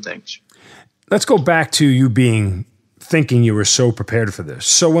scheme of things. Let's go back to you thinking you were so prepared for this.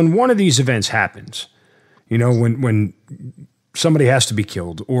 So when one of these events happens, when somebody has to be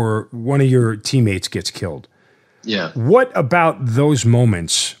killed or one of your teammates gets killed, yeah. What about those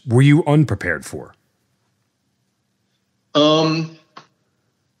moments were you unprepared for? Man,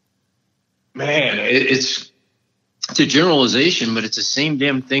 it's a generalization, but it's the same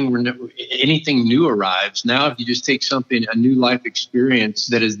damn thing where anything new arrives. Now, if you just take a new life experience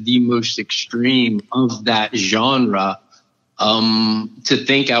that is the most extreme of that genre, to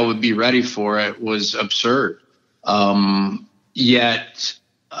think I would be ready for it was absurd. Yet,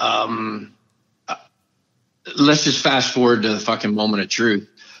 let's just fast forward to the fucking moment of truth.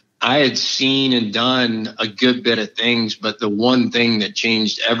 I had seen and done a good bit of things, but the one thing that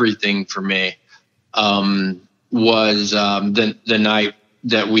changed everything for me, was the night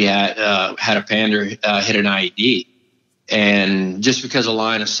that we had a pander hit an IED. And just because of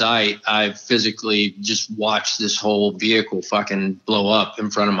line of sight, I physically just watched this whole vehicle fucking blow up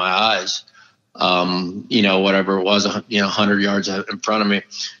in front of my eyes. Whatever it was, 100 yards in front of me.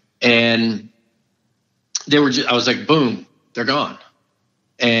 And I was like, boom, they're gone.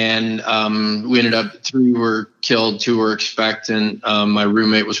 And we ended up 3 were killed, 2 were expectant. My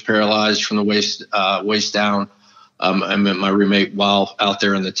roommate was paralyzed from the waist down. I met my roommate while out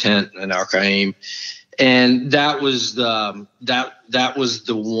there in the tent in Al Qaim. And that was that was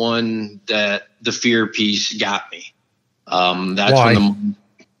the one that the fear piece got me. That's Why?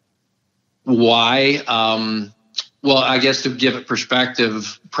 Why? Well, I guess to give it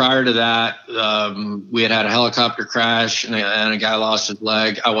perspective, prior to that, we had a helicopter crash and a guy lost his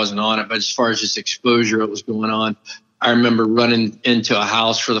leg. I wasn't on it, but as far as just exposure, what was going on, I remember running into a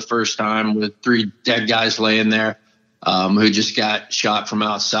house for the first time with 3 dead guys laying there who just got shot from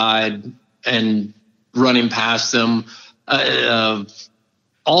outside, and running past them.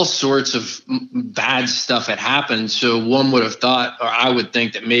 All sorts of bad stuff had happened. So one would have thought, or I would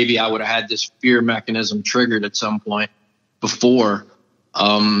think, that maybe I would have had this fear mechanism triggered at some point before.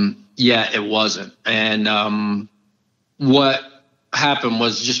 Yeah, it wasn't. And what happened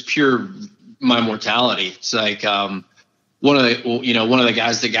was just pure my mortality. It's like one of the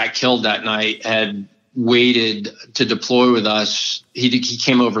guys that got killed that night had waited to deploy with us. He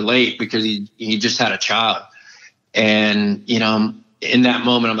came over late because he just had a child. And, in that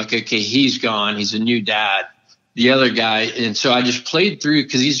moment, I'm like, okay, he's gone. He's a new dad. The other guy, and so I just played through,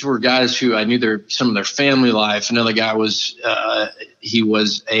 because these were guys who I knew some of their family life. Another guy was he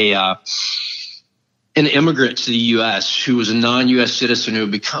was an immigrant to the U.S. who was a non-U.S. citizen who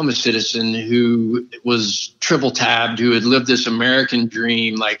had become a citizen, who was triple tabbed, who had lived this American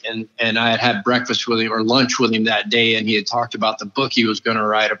dream. And I had breakfast with him or lunch with him that day, and he had talked about the book he was going to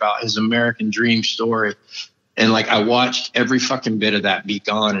write about his American dream story. And I watched every fucking bit of that be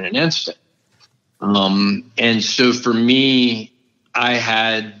gone in an instant. And so for me, I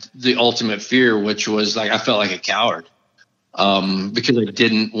had the ultimate fear, which was I felt like a coward because I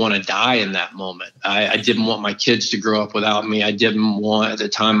didn't want to die in that moment. I didn't want my kids to grow up without me. I didn't want, at the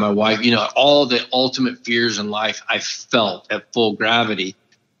time, my wife, all the ultimate fears in life I felt at full gravity,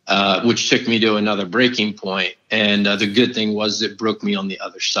 which took me to another breaking point. And the good thing was it broke me on the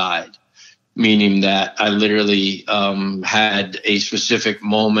other side. Meaning that I literally had a specific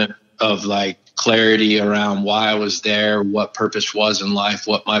moment of clarity around why I was there, what purpose was in life,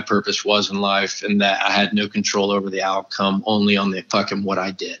 what my purpose was in life, and that I had no control over the outcome, only on the fucking what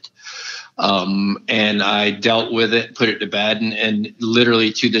I did. And I dealt with it, put it to bed, and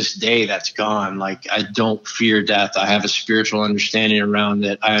literally to this day, that's gone. I don't fear death. I have a spiritual understanding around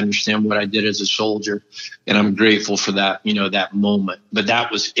it. I understand what I did as a soldier, and I'm grateful for that, that moment. But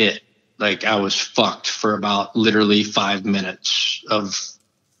that was it. I was fucked for about literally 5 minutes of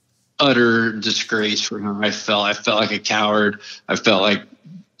utter disgrace for how I felt. I felt like a coward. I felt like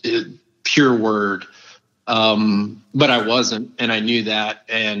pure word. But I wasn't, and I knew that.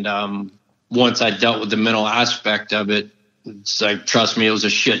 And once I dealt with the mental aspect of it, it's trust me, it was a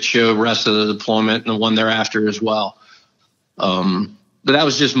shit show rest of the deployment and the one thereafter as well. But that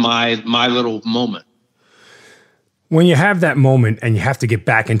was just my little moment. When you have that moment and you have to get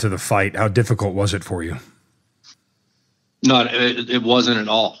back into the fight, how difficult was it for you? It wasn't at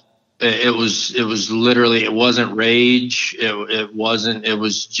all. It was literally, it wasn't rage. It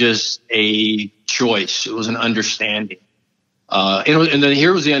was just a choice. It was an understanding. And then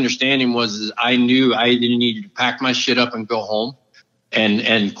here was the understanding was I knew I didn't need to pack my shit up and go home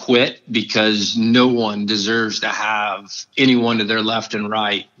and quit, because no one deserves to have anyone to their left and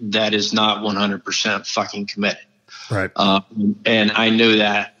right that is not 100% fucking committed. Right. And I know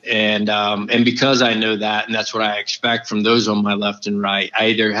that. And because I know that, and that's what I expect from those on my left and right, I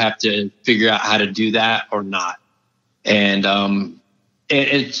either have to figure out how to do that or not. And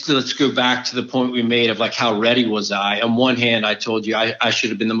let's go back to the point we made of how ready was I? On one hand, I told you I should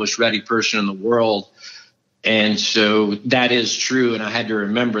have been the most ready person in the world. And so that is true. And I had to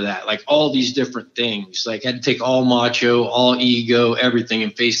remember that, all these different things, I had to take all macho, all ego, everything,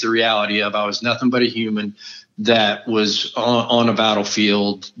 and face the reality of I was nothing but a human that was on a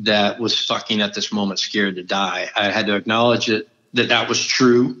battlefield that was fucking at this moment scared to die. I had to acknowledge that was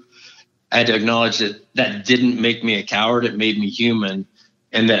true. I had to acknowledge that didn't make me a coward. It made me human.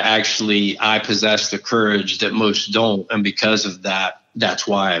 And that actually I possess the courage that most don't. And because of that, that's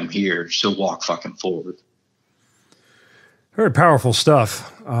why I'm here. So walk fucking forward. Very powerful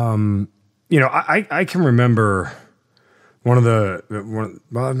stuff. I can remember maybe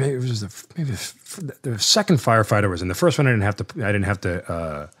it was the second firefighter was in. The first one I didn't have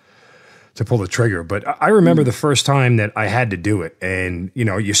to pull the trigger, but I remember the first time that I had to do it, and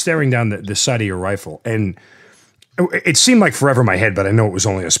you're staring down the sight of your rifle, and it seemed like forever in my head, but I know it was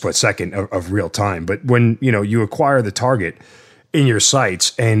only a split second of real time. But when you acquire the target in your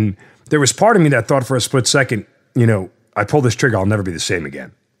sights, and there was part of me that thought for a split second, I pull this trigger, I'll never be the same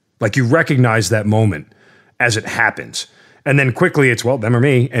again. You recognize that moment as it happens. And then quickly it's, well, them or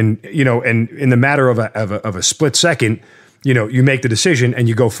me. And, and in the matter of a split second, you make the decision and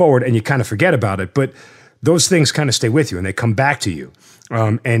you go forward and you kind of forget about it. But those things kind of stay with you and they come back to you.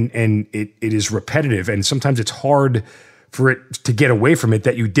 And it is repetitive. And sometimes it's hard for it to get away from it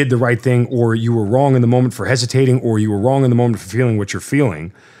that you did the right thing, or you were wrong in the moment for hesitating, or you were wrong in the moment for feeling what you're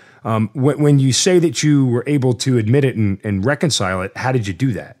feeling. When you say that you were able to admit it and reconcile it, how did you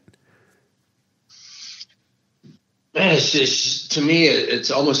do that? Man, to me, it's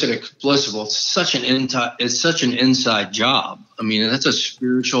almost inexplicable. It's such an inside job. I mean, that's a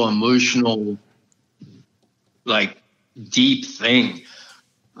spiritual, emotional, like, deep thing.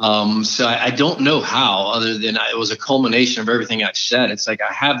 So I don't know how, other than it was a culmination of everything I said. It's like,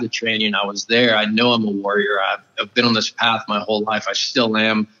 I have the training. I was there. I know I'm a warrior. I've been on this path my whole life. I still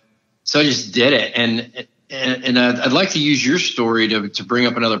am. So I just did it. And I'd like to use your story to bring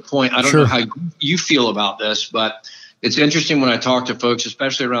up another point. I don't know how you feel about this, but it's interesting when I talk to folks,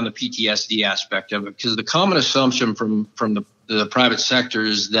 especially around the PTSD aspect of it, because the common assumption from the private sector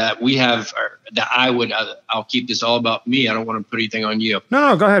is that we have, I'll keep this all about me. I don't want to put anything on you.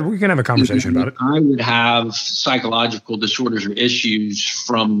 No, go ahead. We can have a conversation about it. I would have psychological disorders or issues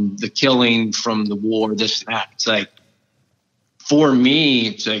from the killing, from the war, this and that. It's like, for me,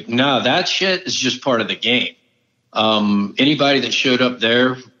 it's like, no, that shit is just part of the game. Anybody that showed up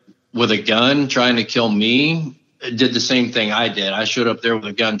there with a gun trying to kill me did the same thing I did. I showed up there with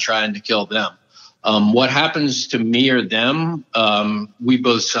a gun trying to kill them. What happens to me or them, we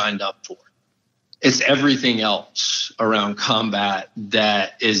both signed up for. It's everything else around combat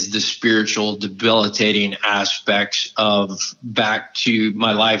that is the spiritual, debilitating aspects of back to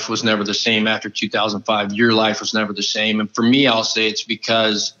my life was never the same after 2005. Your life was never the same. And for me, I'll say it's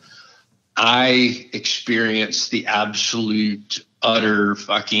because I experienced the absolute, utter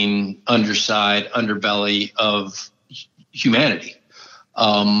fucking underbelly of humanity.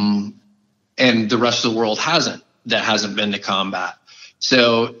 And the rest of the world hasn't been to combat.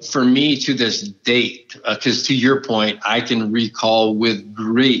 So for me, to this date, because to your point, I can recall with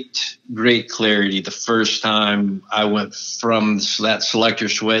great clarity the first time I went from that selector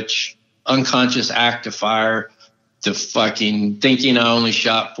switch, unconscious act to fire, to fucking thinking I only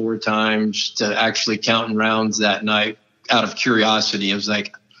shot 4 times, to actually counting rounds that night out of curiosity. It was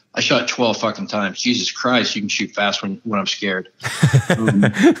like, I shot 12 fucking times. Jesus Christ, you can shoot fast when I'm scared.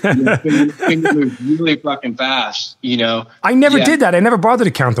 Things move really fucking fast, you know. I never did that. I never bothered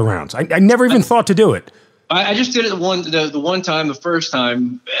to count the rounds. I never even thought to do it. I just did it the one time, the first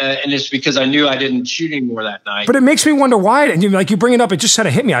time, and it's because I knew I didn't shoot anymore that night. But it makes me wonder why. And you bring it up, it just kind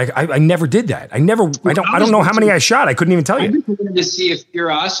of hit me. I never did that. I don't know how many I shot. I couldn't even tell you. I just wanted to see if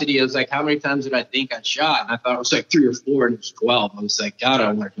curiosity. I was like, how many times did I think I shot? And I thought it was like 3 or 4, and it was 12. I was like, God,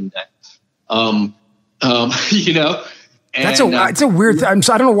 I want to do that. You know. And, it's a weird thing. I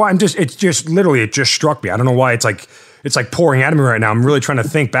don't know why. It just struck me. I don't know why. It's like pouring at me right now. I'm really trying to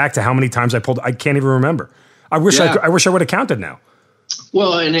think back to how many times I pulled. I can't even remember. I wish I would have counted now.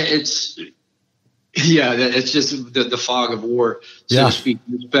 Well, and it's just the fog of war, so to speak.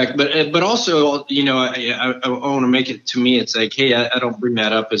 Respect, but also, you know, I want to make it, to me, it's like, hey, I don't bring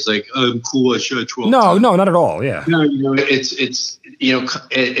that up as like, oh, I'm cool, I shot 12 times. No, not at all. Yeah. No, you know, it's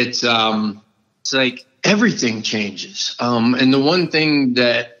like everything changes. And the one thing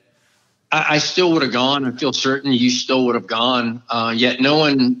that I still would have gone, I feel certain you still would have gone, yet no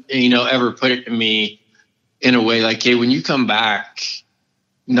one, you know, ever put it to me in a way like, hey, when you come back,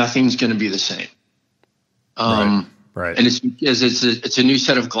 nothing's going to be the same. Right. And it's because it's a new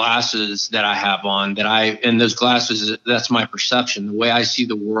set of glasses that I have on, and those glasses, that's my perception. The way I see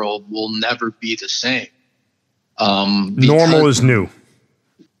the world will never be the same. Normal is new.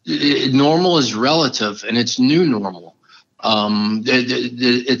 Normal is relative, and it's new normal.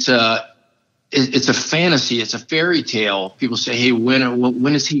 It's a fantasy. It's a fairy tale. People say, hey,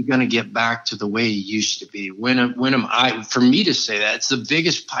 when is he going to get back to the way he used to be? When am I? For me to say that, it's the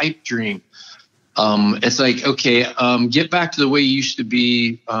biggest pipe dream. It's like, okay, get back to the way you used to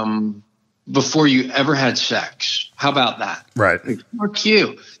be before you ever had sex. How about that? Right. Like, fuck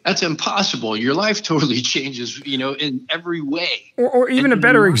you. That's impossible. Your life totally changes, you know, in every way. Or even a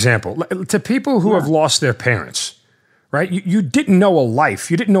better example, to people who have lost their parents. Right? You didn't know a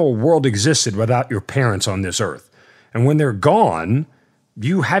life. You didn't know a world existed without your parents on this earth. And when they're gone,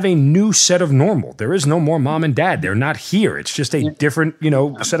 you have a new set of normal. There is no more mom and dad. They're not here. It's just a different, you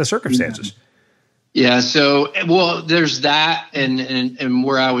know, set of circumstances. Yeah. So, well, there's that, and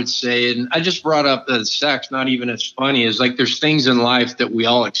where I would say, and I just brought up the sex, not even as funny as, like, there's things in life that we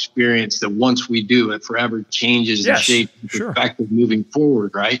all experience that once we do, it forever changes the shape and perspective moving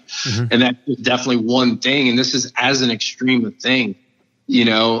forward. Right. Mm-hmm. And that's definitely one thing. And this is as an extreme a thing, you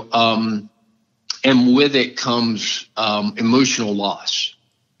know, and with it comes emotional loss.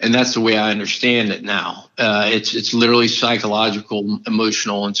 And that's the way I understand it now. It's literally psychological,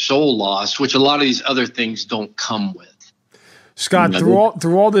 emotional, and soul loss, which a lot of these other things don't come with. Scott,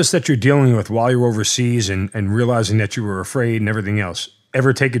 through all this that you're dealing with while you're overseas and realizing that you were afraid and everything else,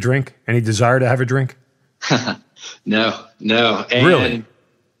 ever take a drink? Any desire to have a drink? No. And really?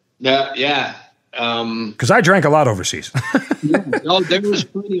 No, yeah. Because I drank a lot overseas. Yeah, no, there was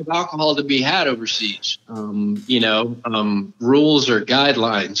plenty of alcohol to be had overseas. Rules or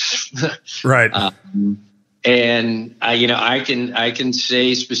guidelines. Right. And I can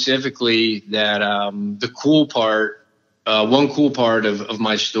say specifically that the cool part, one cool part of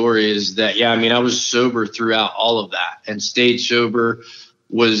my story is that, I was sober throughout all of that and stayed sober,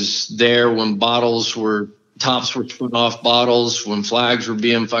 was there when tops were put off bottles, when flags were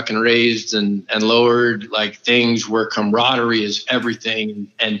being fucking raised and lowered, like things where camaraderie is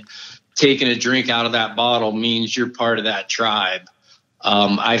everything. And taking a drink out of that bottle means you're part of that tribe.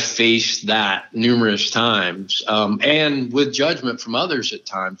 I faced that numerous times, and with judgment from others at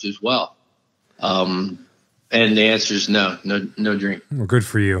times as well. And the answer is no drink. Well, good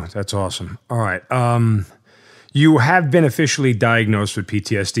for you. That's awesome. All right. You have been officially diagnosed with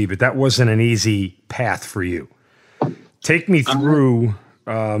PTSD, but that wasn't an easy path for you. Take me through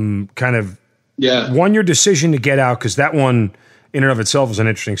one, your decision to get out, because that one in and of itself is an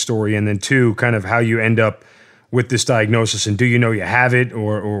interesting story, and then two, kind of how you end up with this diagnosis, and do you know you have it,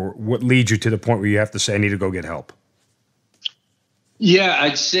 or what leads you to the point where you have to say, I need to go get help? Yeah,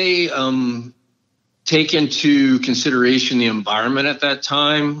 I'd say take into consideration the environment at that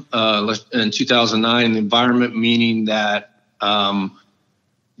time. In 2009, the environment meaning that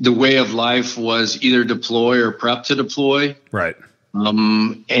the way of life was either deploy or prep to deploy. Right.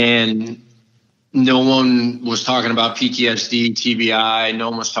 And no one was talking about PTSD, TBI. No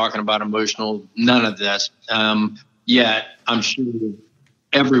one was talking about emotional, none of this. Yet I'm sure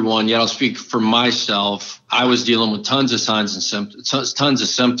I'll speak for myself. I was dealing with tons of signs and symptoms, tons of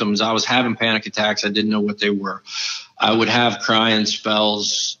symptoms. I was having panic attacks. I didn't know what they were. I would have crying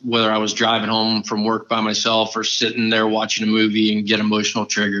spells, whether I was driving home from work by myself or sitting there watching a movie and get emotional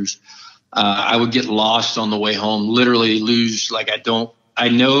triggers. I would get lost on the way home, literally lose. I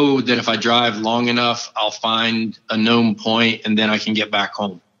know that if I drive long enough, I'll find a known point and then I can get back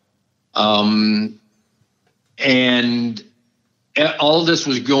home. And all this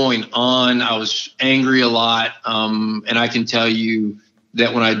was going on. I was angry a lot. And I can tell you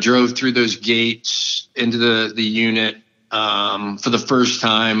that when I drove through those gates into the unit for the first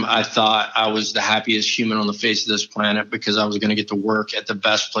time, I thought I was the happiest human on the face of this planet because I was going to get to work at the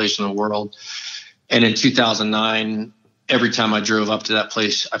best place in the world. And in 2009, every time I drove up to that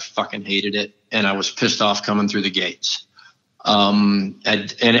place, I fucking hated it. And I was pissed off coming through the gates. And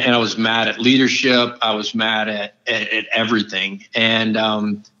I was mad at leadership. I was mad at everything. And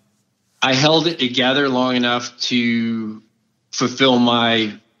I held it together long enough to fulfill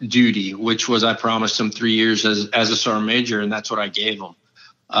my duty, which was I promised him 3 years as a sergeant major, and that's what I gave him.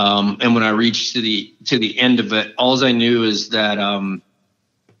 And when I reached to the end of it, all I knew is that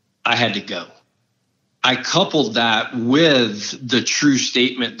I had to go. I coupled that with the true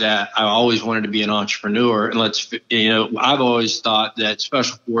statement that I always wanted to be an entrepreneur. And I've always thought that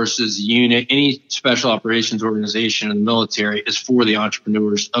Special Forces unit, any special operations organization in the military is for the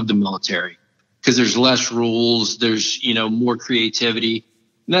entrepreneurs of the military because there's less rules, there's, more creativity.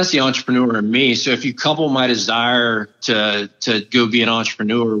 And that's the entrepreneur in me. So if you couple my desire to go be an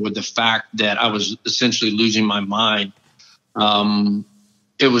entrepreneur with the fact that I was essentially losing my mind,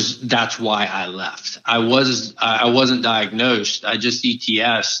 that's why I left. I wasn't diagnosed. I just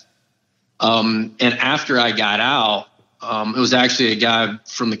ETS'd. And after I got out, it was actually a guy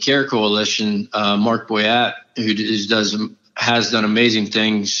from the CARE Coalition, Mark Boyette, who has done amazing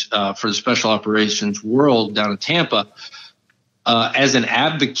things for the special operations world down in Tampa, as an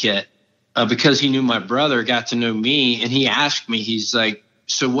advocate, because he knew my brother, got to know me, and he asked me, he's like,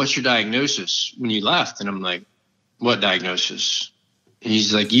 so what's your diagnosis when you left? And I'm like, what diagnosis? And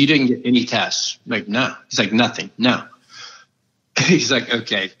he's like, you didn't get any tests. I'm like, no. He's like, nothing. No. He's like,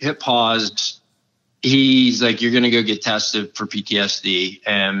 okay, hit pause. He's like, you're going to go get tested for PTSD.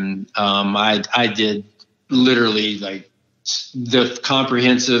 And I did literally like the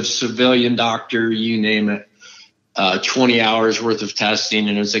comprehensive civilian doctor, you name it, 20 hours worth of testing.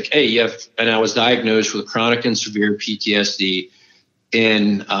 And it was like, hey, and I was diagnosed with chronic and severe PTSD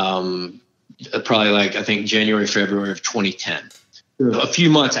in probably I think January, February of 2010. A few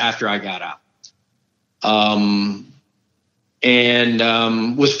months after I got out, and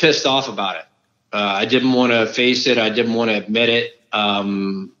was pissed off about it. I didn't want to face it. I didn't want to admit it.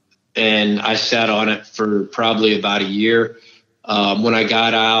 And I sat on it for probably about a year. When I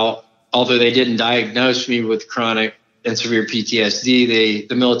got out, although they didn't diagnose me with chronic and severe PTSD,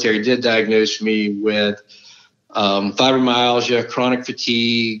 the military did diagnose me with fibromyalgia, chronic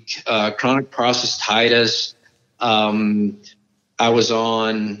fatigue, chronic prostatitis. I was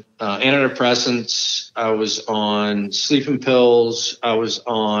on antidepressants. I was on sleeping pills. I was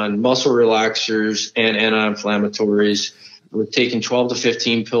on muscle relaxers and anti-inflammatories. I was taking 12 to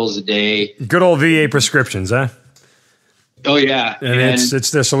 15 pills a day. Good old VA prescriptions, huh? Oh, yeah. And it's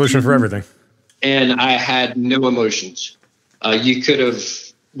the solution for everything. And I had no emotions. You could have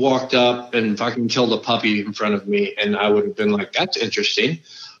walked up and fucking killed a puppy in front of me, and I would have been like, that's interesting.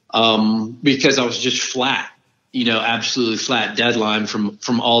 Because I was just flat. Absolutely flat deadline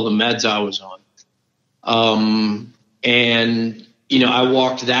from all the meds I was on. And I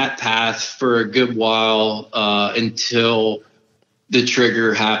walked that path for a good while until the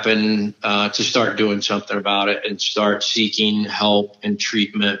trigger happened to start doing something about it and start seeking help and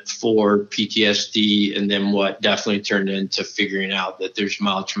treatment for PTSD. And then what definitely turned into figuring out that there's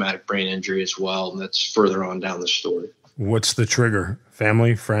mild traumatic brain injury as well. And that's further on down the story. What's the trigger?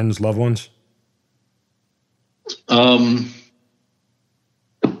 Family, friends, loved ones?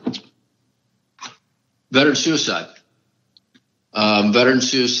 Veteran suicide. Veteran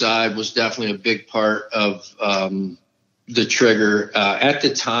suicide was definitely a big part of the trigger. At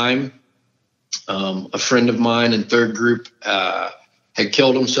the time, a friend of mine in third group had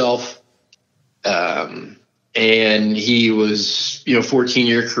killed himself. And he was,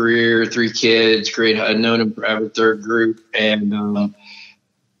 14-year career, 3 kids, great. I'd known him forever, third group. And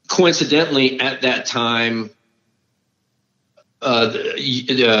coincidentally, at that time,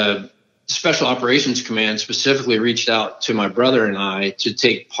 the Special Operations Command specifically reached out to my brother and I to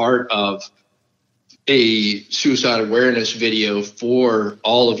take part of a suicide awareness video for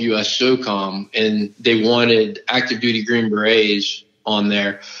all of U.S. SOCOM, and they wanted active duty Green Berets on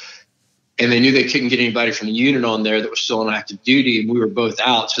there. And they knew they couldn't get anybody from the unit on there that was still on active duty, and we were both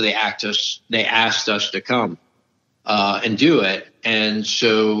out, so they asked us to come and do it. And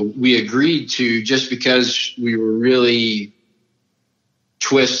so we agreed to, just because we were really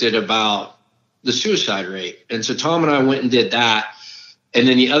twisted about the suicide rate. And so Tom and I went and did that. And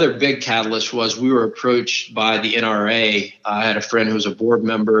then the other big catalyst was we were approached by the NRA. I had a friend who was a board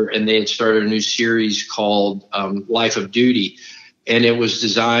member, and they had started a new series called Life of Duty. And it was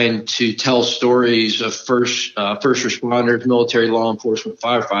designed to tell stories of first responders, military, law enforcement,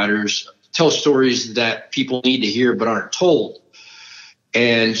 firefighters, tell stories that people need to hear but aren't told.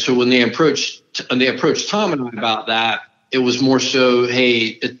 And so when they approached Tom and I about that, it was more so,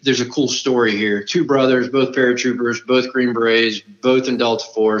 hey, there's a cool story here. 2 brothers, both paratroopers, both Green Berets, both in Delta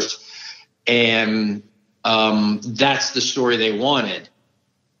Force. And that's the story they wanted.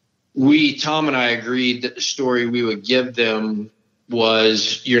 Tom and I agreed that the story we would give them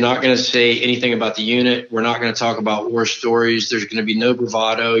was, you're not going to say anything about the unit. We're not going to talk about war stories. There's going to be no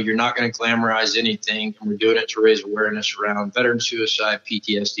bravado. You're not going to glamorize anything. And we're doing it to raise awareness around veteran suicide,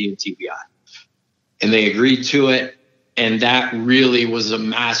 PTSD, and TBI. And they agreed to it. And that really was a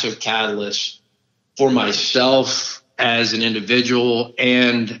massive catalyst for myself as an individual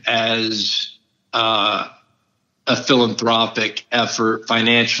and as a philanthropic effort,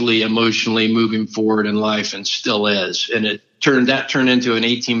 financially, emotionally, moving forward in life, and still is. And that turned into an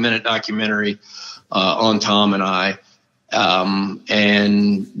 18-minute documentary on Tom and I.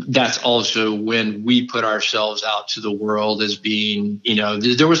 And that's also when we put ourselves out to the world as being,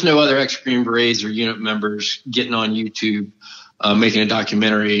 there was no other ex-Green Berets or unit members getting on YouTube, making a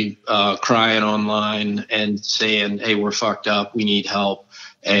documentary, crying online and saying, hey, we're fucked up, we need help.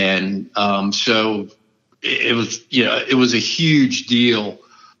 And so it was a huge deal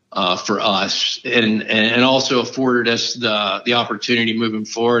for us, and also afforded us the opportunity moving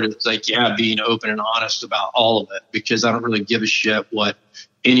forward. It's like, being open and honest about all of it, because I don't really give a shit what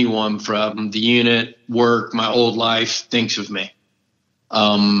anyone from the unit, work, my old life thinks of me.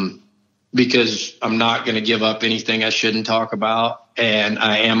 Because I'm not going to give up anything I shouldn't talk about. And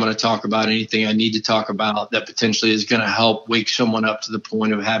I am going to talk about anything I need to talk about that potentially is going to help wake someone up to the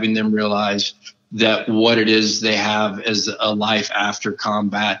point of having them realize that what it is they have as a life after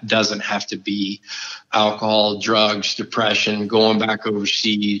combat doesn't have to be alcohol, drugs, depression, going back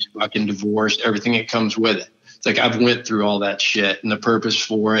overseas, fucking divorce, everything that comes with it. It's like, I've went through all that shit, and the purpose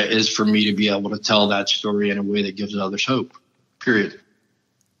for it is for me to be able to tell that story in a way that gives others hope, period.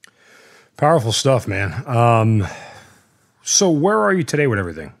 Powerful stuff, man. So where are you today with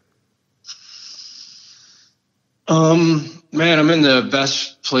everything? Man, I'm in the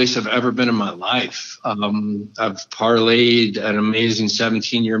best place I've ever been in my life. I've parlayed an amazing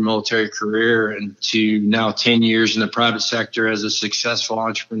 17-year military career into now 10 years in the private sector as a successful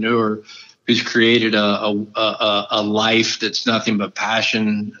entrepreneur who's created a life that's nothing but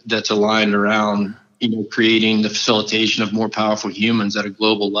passion, that's aligned around, creating the facilitation of more powerful humans at a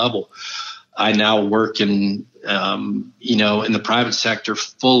global level. I now work in in the private sector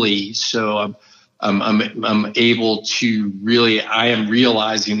fully, so I'm able to really, I am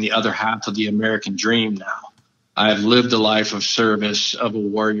realizing the other half of the American dream now. I've lived a life of service, of a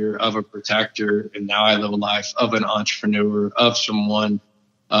warrior, of a protector, and now I live a life of an entrepreneur, of someone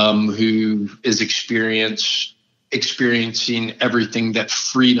who is experiencing everything that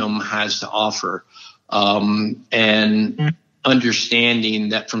freedom has to offer, and understanding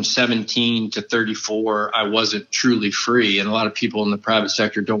that from 17 to 34, I wasn't truly free. And a lot of people in the private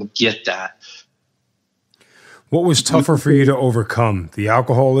sector don't get that. What was tougher for you to overcome, the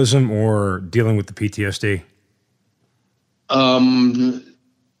alcoholism or dealing with the PTSD?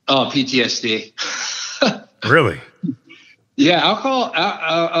 PTSD. Really? Yeah, alcohol.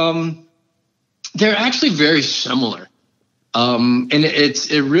 They're actually very similar, and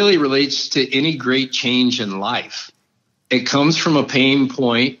it really relates to any great change in life. It comes from a pain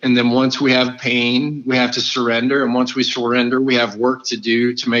point, and then once we have pain, we have to surrender, and once we surrender, we have work to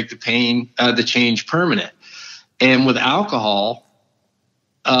do to make the change permanent. And with alcohol,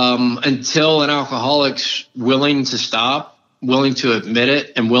 until an alcoholic's willing to stop, willing to admit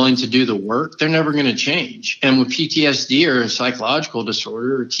it, and willing to do the work, they're never going to change. And with PTSD or a psychological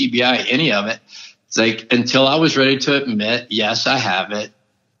disorder or TBI, any of it, it's like, until I was ready to admit, yes, I have it.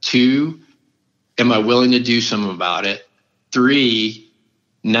 2, am I willing to do something about it? 3,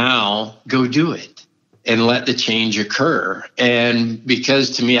 now go do it and let the change occur. And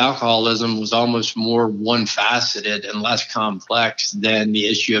because to me, alcoholism was almost more one-faceted and less complex than the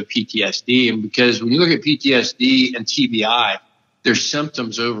issue of PTSD. And because when you look at PTSD and TBI, their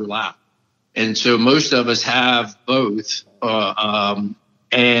symptoms overlap. And so most of us have both.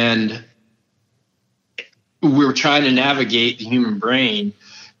 And we're trying to navigate the human brain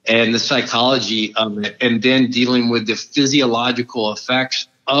and the psychology of it, and then dealing with the physiological effects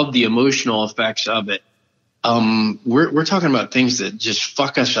of the emotional effects of it. We're talking about things that just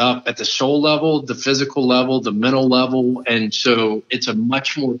fuck us up at the soul level, the physical level, the mental level. And so it's a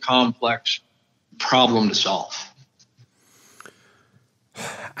much more complex problem to solve.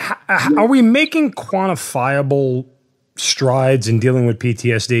 Are we making quantifiable strides in dealing with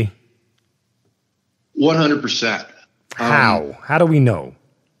PTSD? 100%. How? How do we know?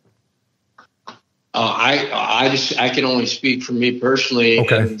 I can only speak for me personally.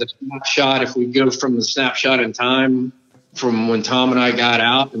 Okay. And the snapshot, if we go from the snapshot in time from when Tom and I got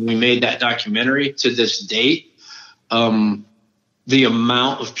out and we made that documentary to this date, the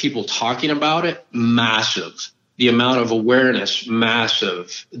amount of people talking about it, massive. The amount of awareness,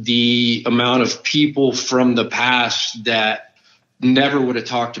 massive. The amount of people from the past that never would have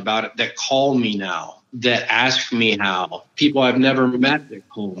talked about it that call me now, that ask me how, people I've never met that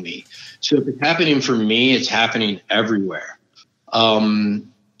call me. So if it's happening for me, it's happening everywhere.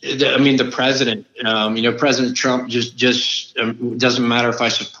 The president, President Trump just doesn't matter if I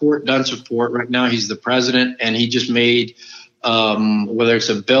support, don't support. Right now, he's the president, and he just made, whether it's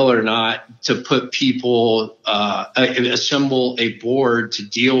a bill or not, to put people, assemble a board to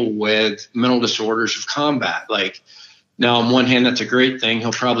deal with mental disorders of combat. Like, now, on one hand, that's a great thing.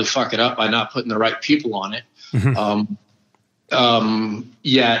 He'll probably fuck it up by not putting the right people on it. Mm-hmm.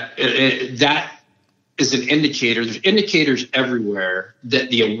 That is an indicator. There's indicators everywhere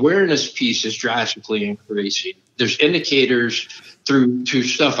that the awareness piece is drastically increasing. There's indicators through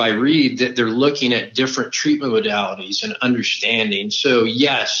stuff I read that they're looking at different treatment modalities and understanding. So,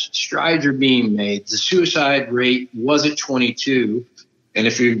 yes, strides are being made. The suicide rate was at 22. And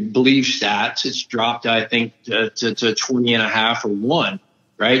if you believe stats, it's dropped, I think, to 20 and a half or 1,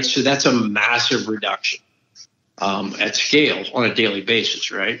 right? So that's a massive reduction at scale on a daily basis,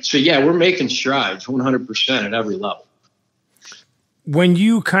 right? So, yeah, we're making strides 100% at every level. When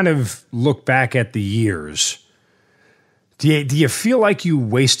you kind of look back at the years, do you feel like you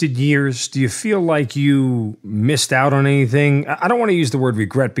wasted years? Do you feel like you missed out on anything? I don't want to use the word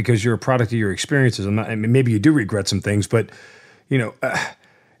regret because you're a product of your experiences. Maybe you do regret some things, but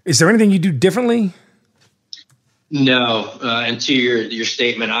is there anything you do differently? No. And to your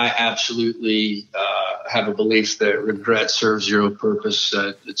statement, I absolutely have a belief that regret serves zero purpose.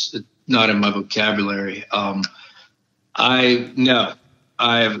 It's not in my vocabulary. I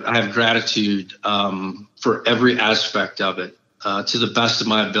have gratitude for every aspect of it to the best of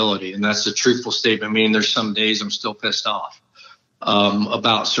my ability. And that's a truthful statement. I mean, there's some days I'm still pissed off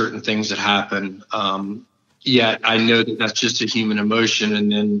about certain things that happen. Yet I know that that's just a human emotion.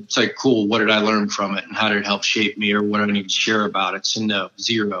 And then it's like, cool, what did I learn from it? And how did it help shape me, or what do I need to share about it? So no,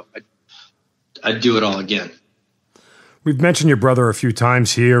 zero. I'd do it all again. We've mentioned your brother a few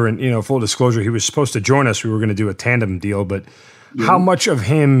times here, and, full disclosure, he was supposed to join us. We were going to do a tandem deal, but how much of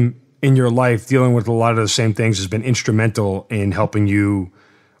him in your life dealing with a lot of the same things has been instrumental in helping you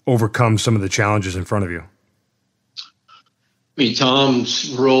overcome some of the challenges in front of you? I mean, Tom's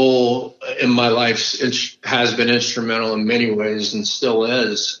role in my life has been instrumental in many ways and still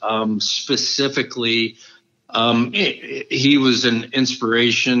is. Specifically, he was an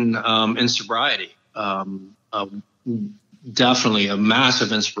inspiration in sobriety. Definitely a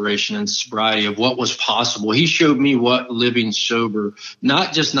massive inspiration in sobriety of what was possible. He showed me what living sober,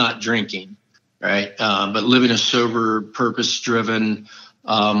 not just not drinking, right, but living a sober, purpose-driven,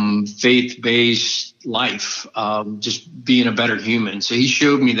 faith-based life, just being a better human. So he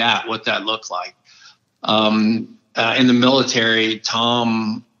showed me what that looked like. In the military,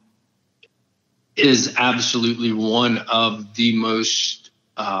 Tom is absolutely one of the most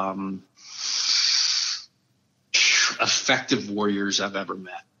effective warriors I've ever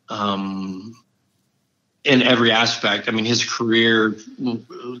met, in every aspect. I mean, his career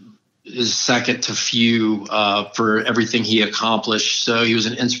is second to few for everything he accomplished. So he was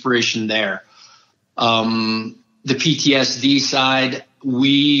an inspiration there. The PTSD side,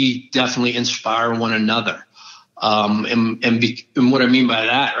 we definitely inspire one another. And what I mean by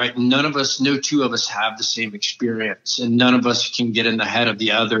that, right? No two of us have the same experience, and none of us can get in the head of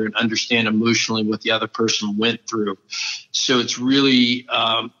the other and understand emotionally what the other person went through. So it's really,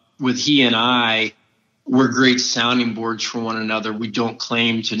 with he and I, we're great sounding boards for one another. We don't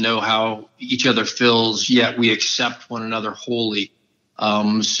claim to know how each other feels, yet we accept one another wholly.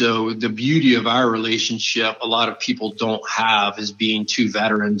 So the beauty of our relationship, a lot of people don't have, is being two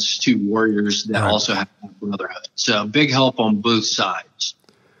veterans, two warriors that also have brotherhood. So big help on both sides.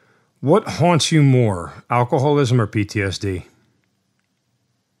 What haunts you more, alcoholism or PTSD?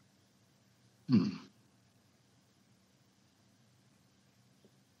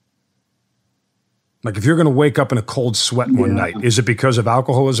 Like, if you're going to wake up in a cold sweat one night, is it because of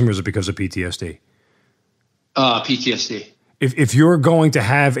alcoholism or is it because of PTSD? PTSD. If you're going to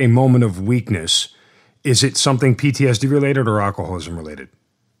have a moment of weakness, is it something PTSD related or alcoholism related?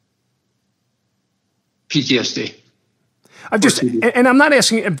 PTSD. And I'm not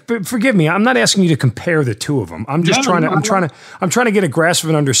asking, forgive me, I'm not asking you to compare the two of them. I'm just trying to get a grasp of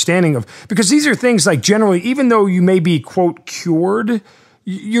an understanding of, because these are things like generally, even though you may be, quote, cured,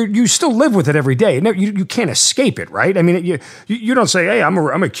 you still live with it every day. You can't escape it, right? I mean, you don't say, hey, I'm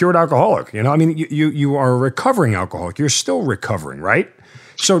a cured alcoholic. I mean, you are a recovering alcoholic. You're still recovering, right?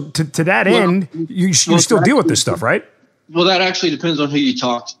 So to that end, you still deal with this stuff, right? Well, that actually depends on who you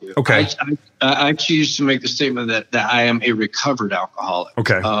talk to. Okay. I choose to make the statement that I am a recovered alcoholic.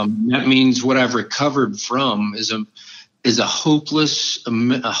 Okay. That means what I've recovered from is a hopeless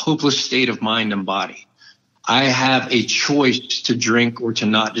state of mind and body. I have a choice to drink or to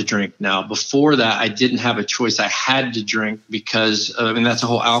not to drink now. Before that, I didn't have a choice. I had to drink because, that's a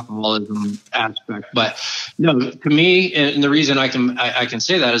whole alcoholism aspect. But no, to me, and the reason I can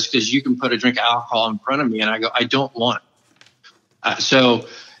say that is because you can put a drink of alcohol in front of me and I go, I don't want it. So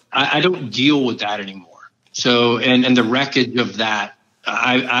I don't deal with that anymore. So, and the wreckage of that,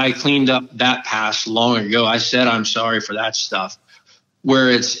 I cleaned up that past long ago. I said, I'm sorry for that stuff.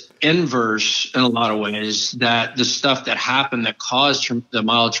 Where it's inverse in a lot of ways, that the stuff that happened that caused the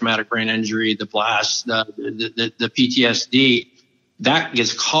mild traumatic brain injury, the blast, the PTSD, that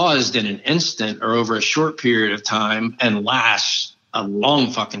gets caused in an instant or over a short period of time and lasts a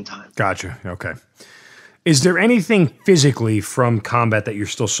long fucking time. Gotcha. Okay. Is there anything physically from combat that you're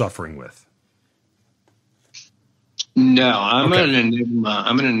still suffering with? No, I'm an enigma.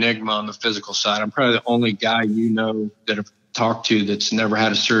 I'm an enigma on the physical side. I'm probably the only guy that have talked to that's never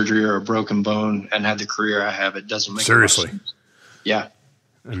had a surgery or a broken bone and had the career I have. It doesn't make seriously. Sense. Yeah.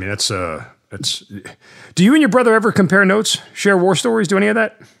 I mean, that's do you and your brother ever compare notes, share war stories, do any of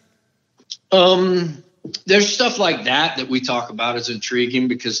that? There's stuff like that we talk about as intriguing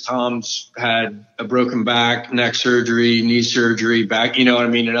because Tom's had a broken back, neck surgery, knee surgery, back, you know what I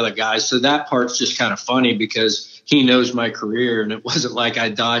mean, and other guys. So that part's just kind of funny because he knows my career and it wasn't like I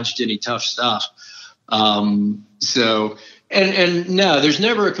dodged any tough stuff. And no, there's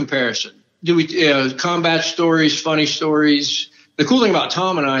never a comparison. Combat stories, funny stories. The cool thing about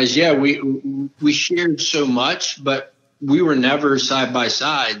Tom and I is, we shared so much, but we were never side by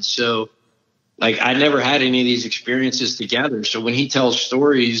side. So, like, I never had any of these experiences together. So when he tells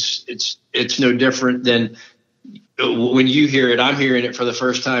stories, it's no different than when you hear it. I'm hearing it for the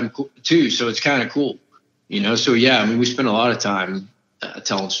first time too. So it's kind of cool, So yeah, I mean, we spend a lot of time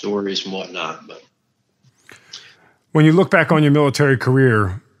telling stories and whatnot, but. When you look back on your military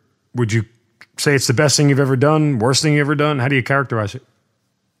career, would you say it's the best thing you've ever done, worst thing you've ever done? How do you characterize it?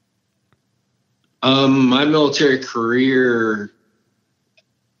 My military career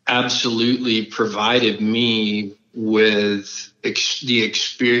absolutely provided me with the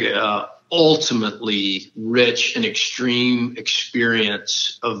experience, ultimately rich and extreme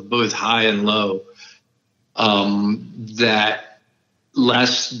experience of both high and low, that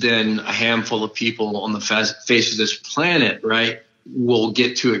less than a handful of people on the face of this planet, right, will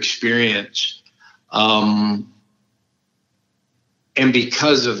get to experience. And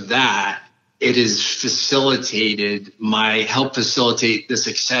because of that, it has helped facilitate the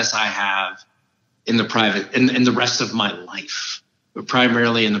success I have in the private and the rest of my life, but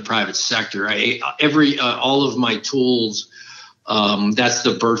primarily in the private sector. All of my tools, that's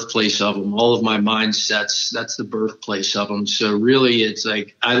the birthplace of them. All of my mindsets, that's the birthplace of them. So really, it's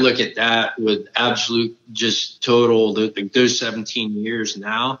like I look at that with absolute, just total, those 17 years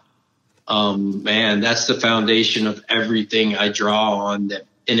now. Man, that's the foundation of everything I draw on that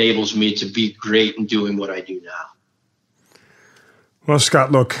enables me to be great in doing what I do now. Well,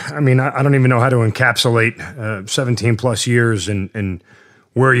 Scott, look, I mean, I don't even know how to encapsulate 17 plus years and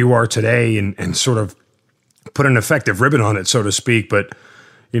where you are today and sort of put an effective ribbon on it, so to speak. But,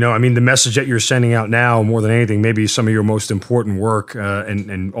 you know, I mean, the message that you're sending out now, more than anything, maybe some of your most important work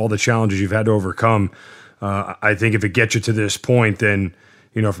and all the challenges you've had to overcome, I think if it gets you to this point, then,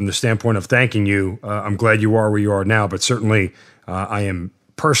 you know, from the standpoint of thanking you, I'm glad you are where you are now. But certainly I am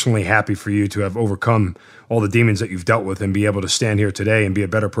personally happy for you to have overcome all the demons that you've dealt with and be able to stand here today and be a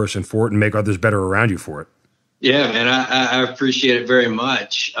better person for it and make others better around you for it. Yeah, man, I appreciate it very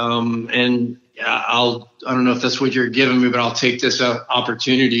much. And I don't know if that's what you're giving me, but I'll take this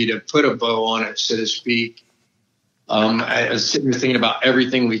opportunity to put a bow on it, so to speak. I was sitting here thinking about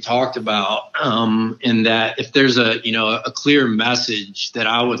everything we talked about, in that if there's a clear message that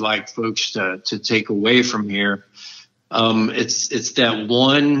I would like folks to take away from here, it's that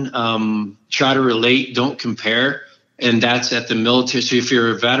one, try to relate, don't compare. And that's at the military. So if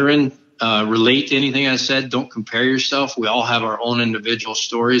you're a veteran, relate to anything I said, don't compare yourself. We all have our own individual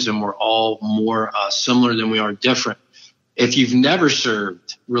stories and we're all more similar than we are different. If you've never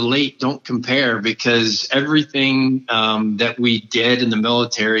served, relate, don't compare, because everything that we did in the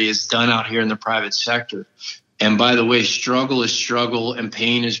military is done out here in the private sector. And by the way, struggle is struggle and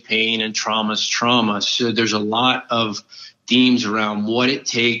pain is pain and trauma is trauma. So there's a lot of themes around what it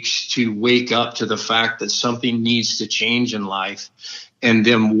takes to wake up to the fact that something needs to change in life, and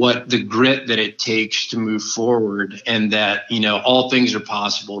then what the grit that it takes to move forward, and that, all things are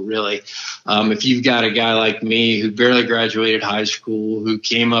possible, really. If you've got a guy like me who barely graduated high school, who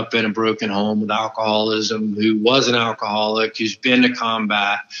came up in a broken home with alcoholism, who was an alcoholic, who's been to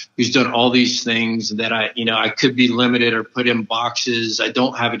combat, who's done all these things that I could be limited or put in boxes. I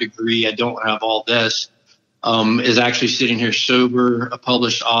don't have a degree. I don't have all this, is actually sitting here sober, a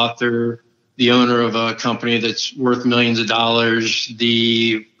published author, the owner of a company that's worth millions of dollars,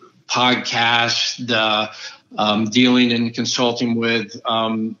 the podcast, the dealing and consulting with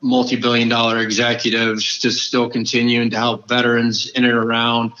multi-billion-dollar executives to still continue and to help veterans in and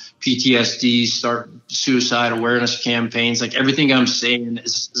around PTSD, start suicide awareness campaigns. Like everything I'm saying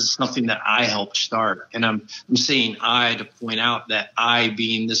is something that I helped start. And I'm saying I to point out that I,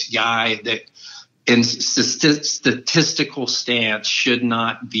 being this guy that in statistical stance, should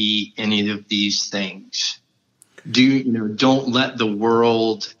not be any of these things. Don't let the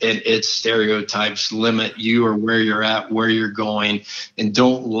world and its stereotypes limit you or where you're at, where you're going, and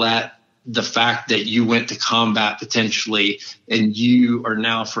don't let the fact that you went to combat potentially and you are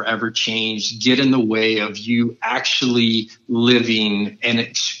now forever changed get in the way of you actually living and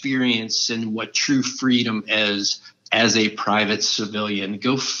experiencing what true freedom is as a private civilian.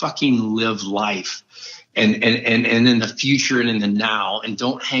 Go fucking live life and in the future and in the now, and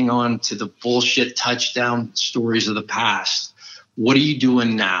don't hang on to the bullshit touchdown stories of the past. What are you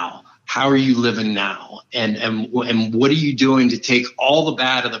doing now? How are you living now? And what are you doing to take all the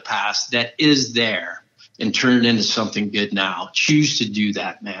bad of the past that is there and turn it into something good now? Choose to do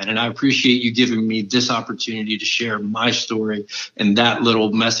that, man. And I appreciate you giving me this opportunity to share my story and that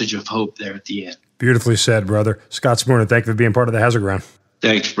little message of hope there at the end. Beautifully said, brother. Scot Spooner, thank you for being part of the Hazard Ground.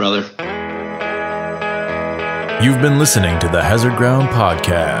 Thanks, brother. You've been listening to the Hazard Ground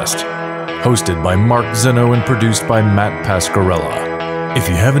Podcast, hosted by Mark Zeno and produced by Matt Pasquarella. If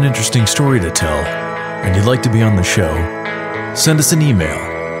you have an interesting story to tell and you'd like to be on the show, send us an email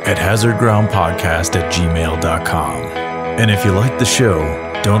at hazardgroundpodcast@gmail.com. And if you like the show,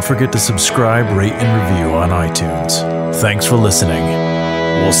 don't forget to subscribe, rate, and review on iTunes. Thanks for listening.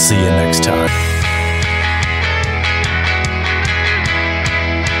 We'll see you next time.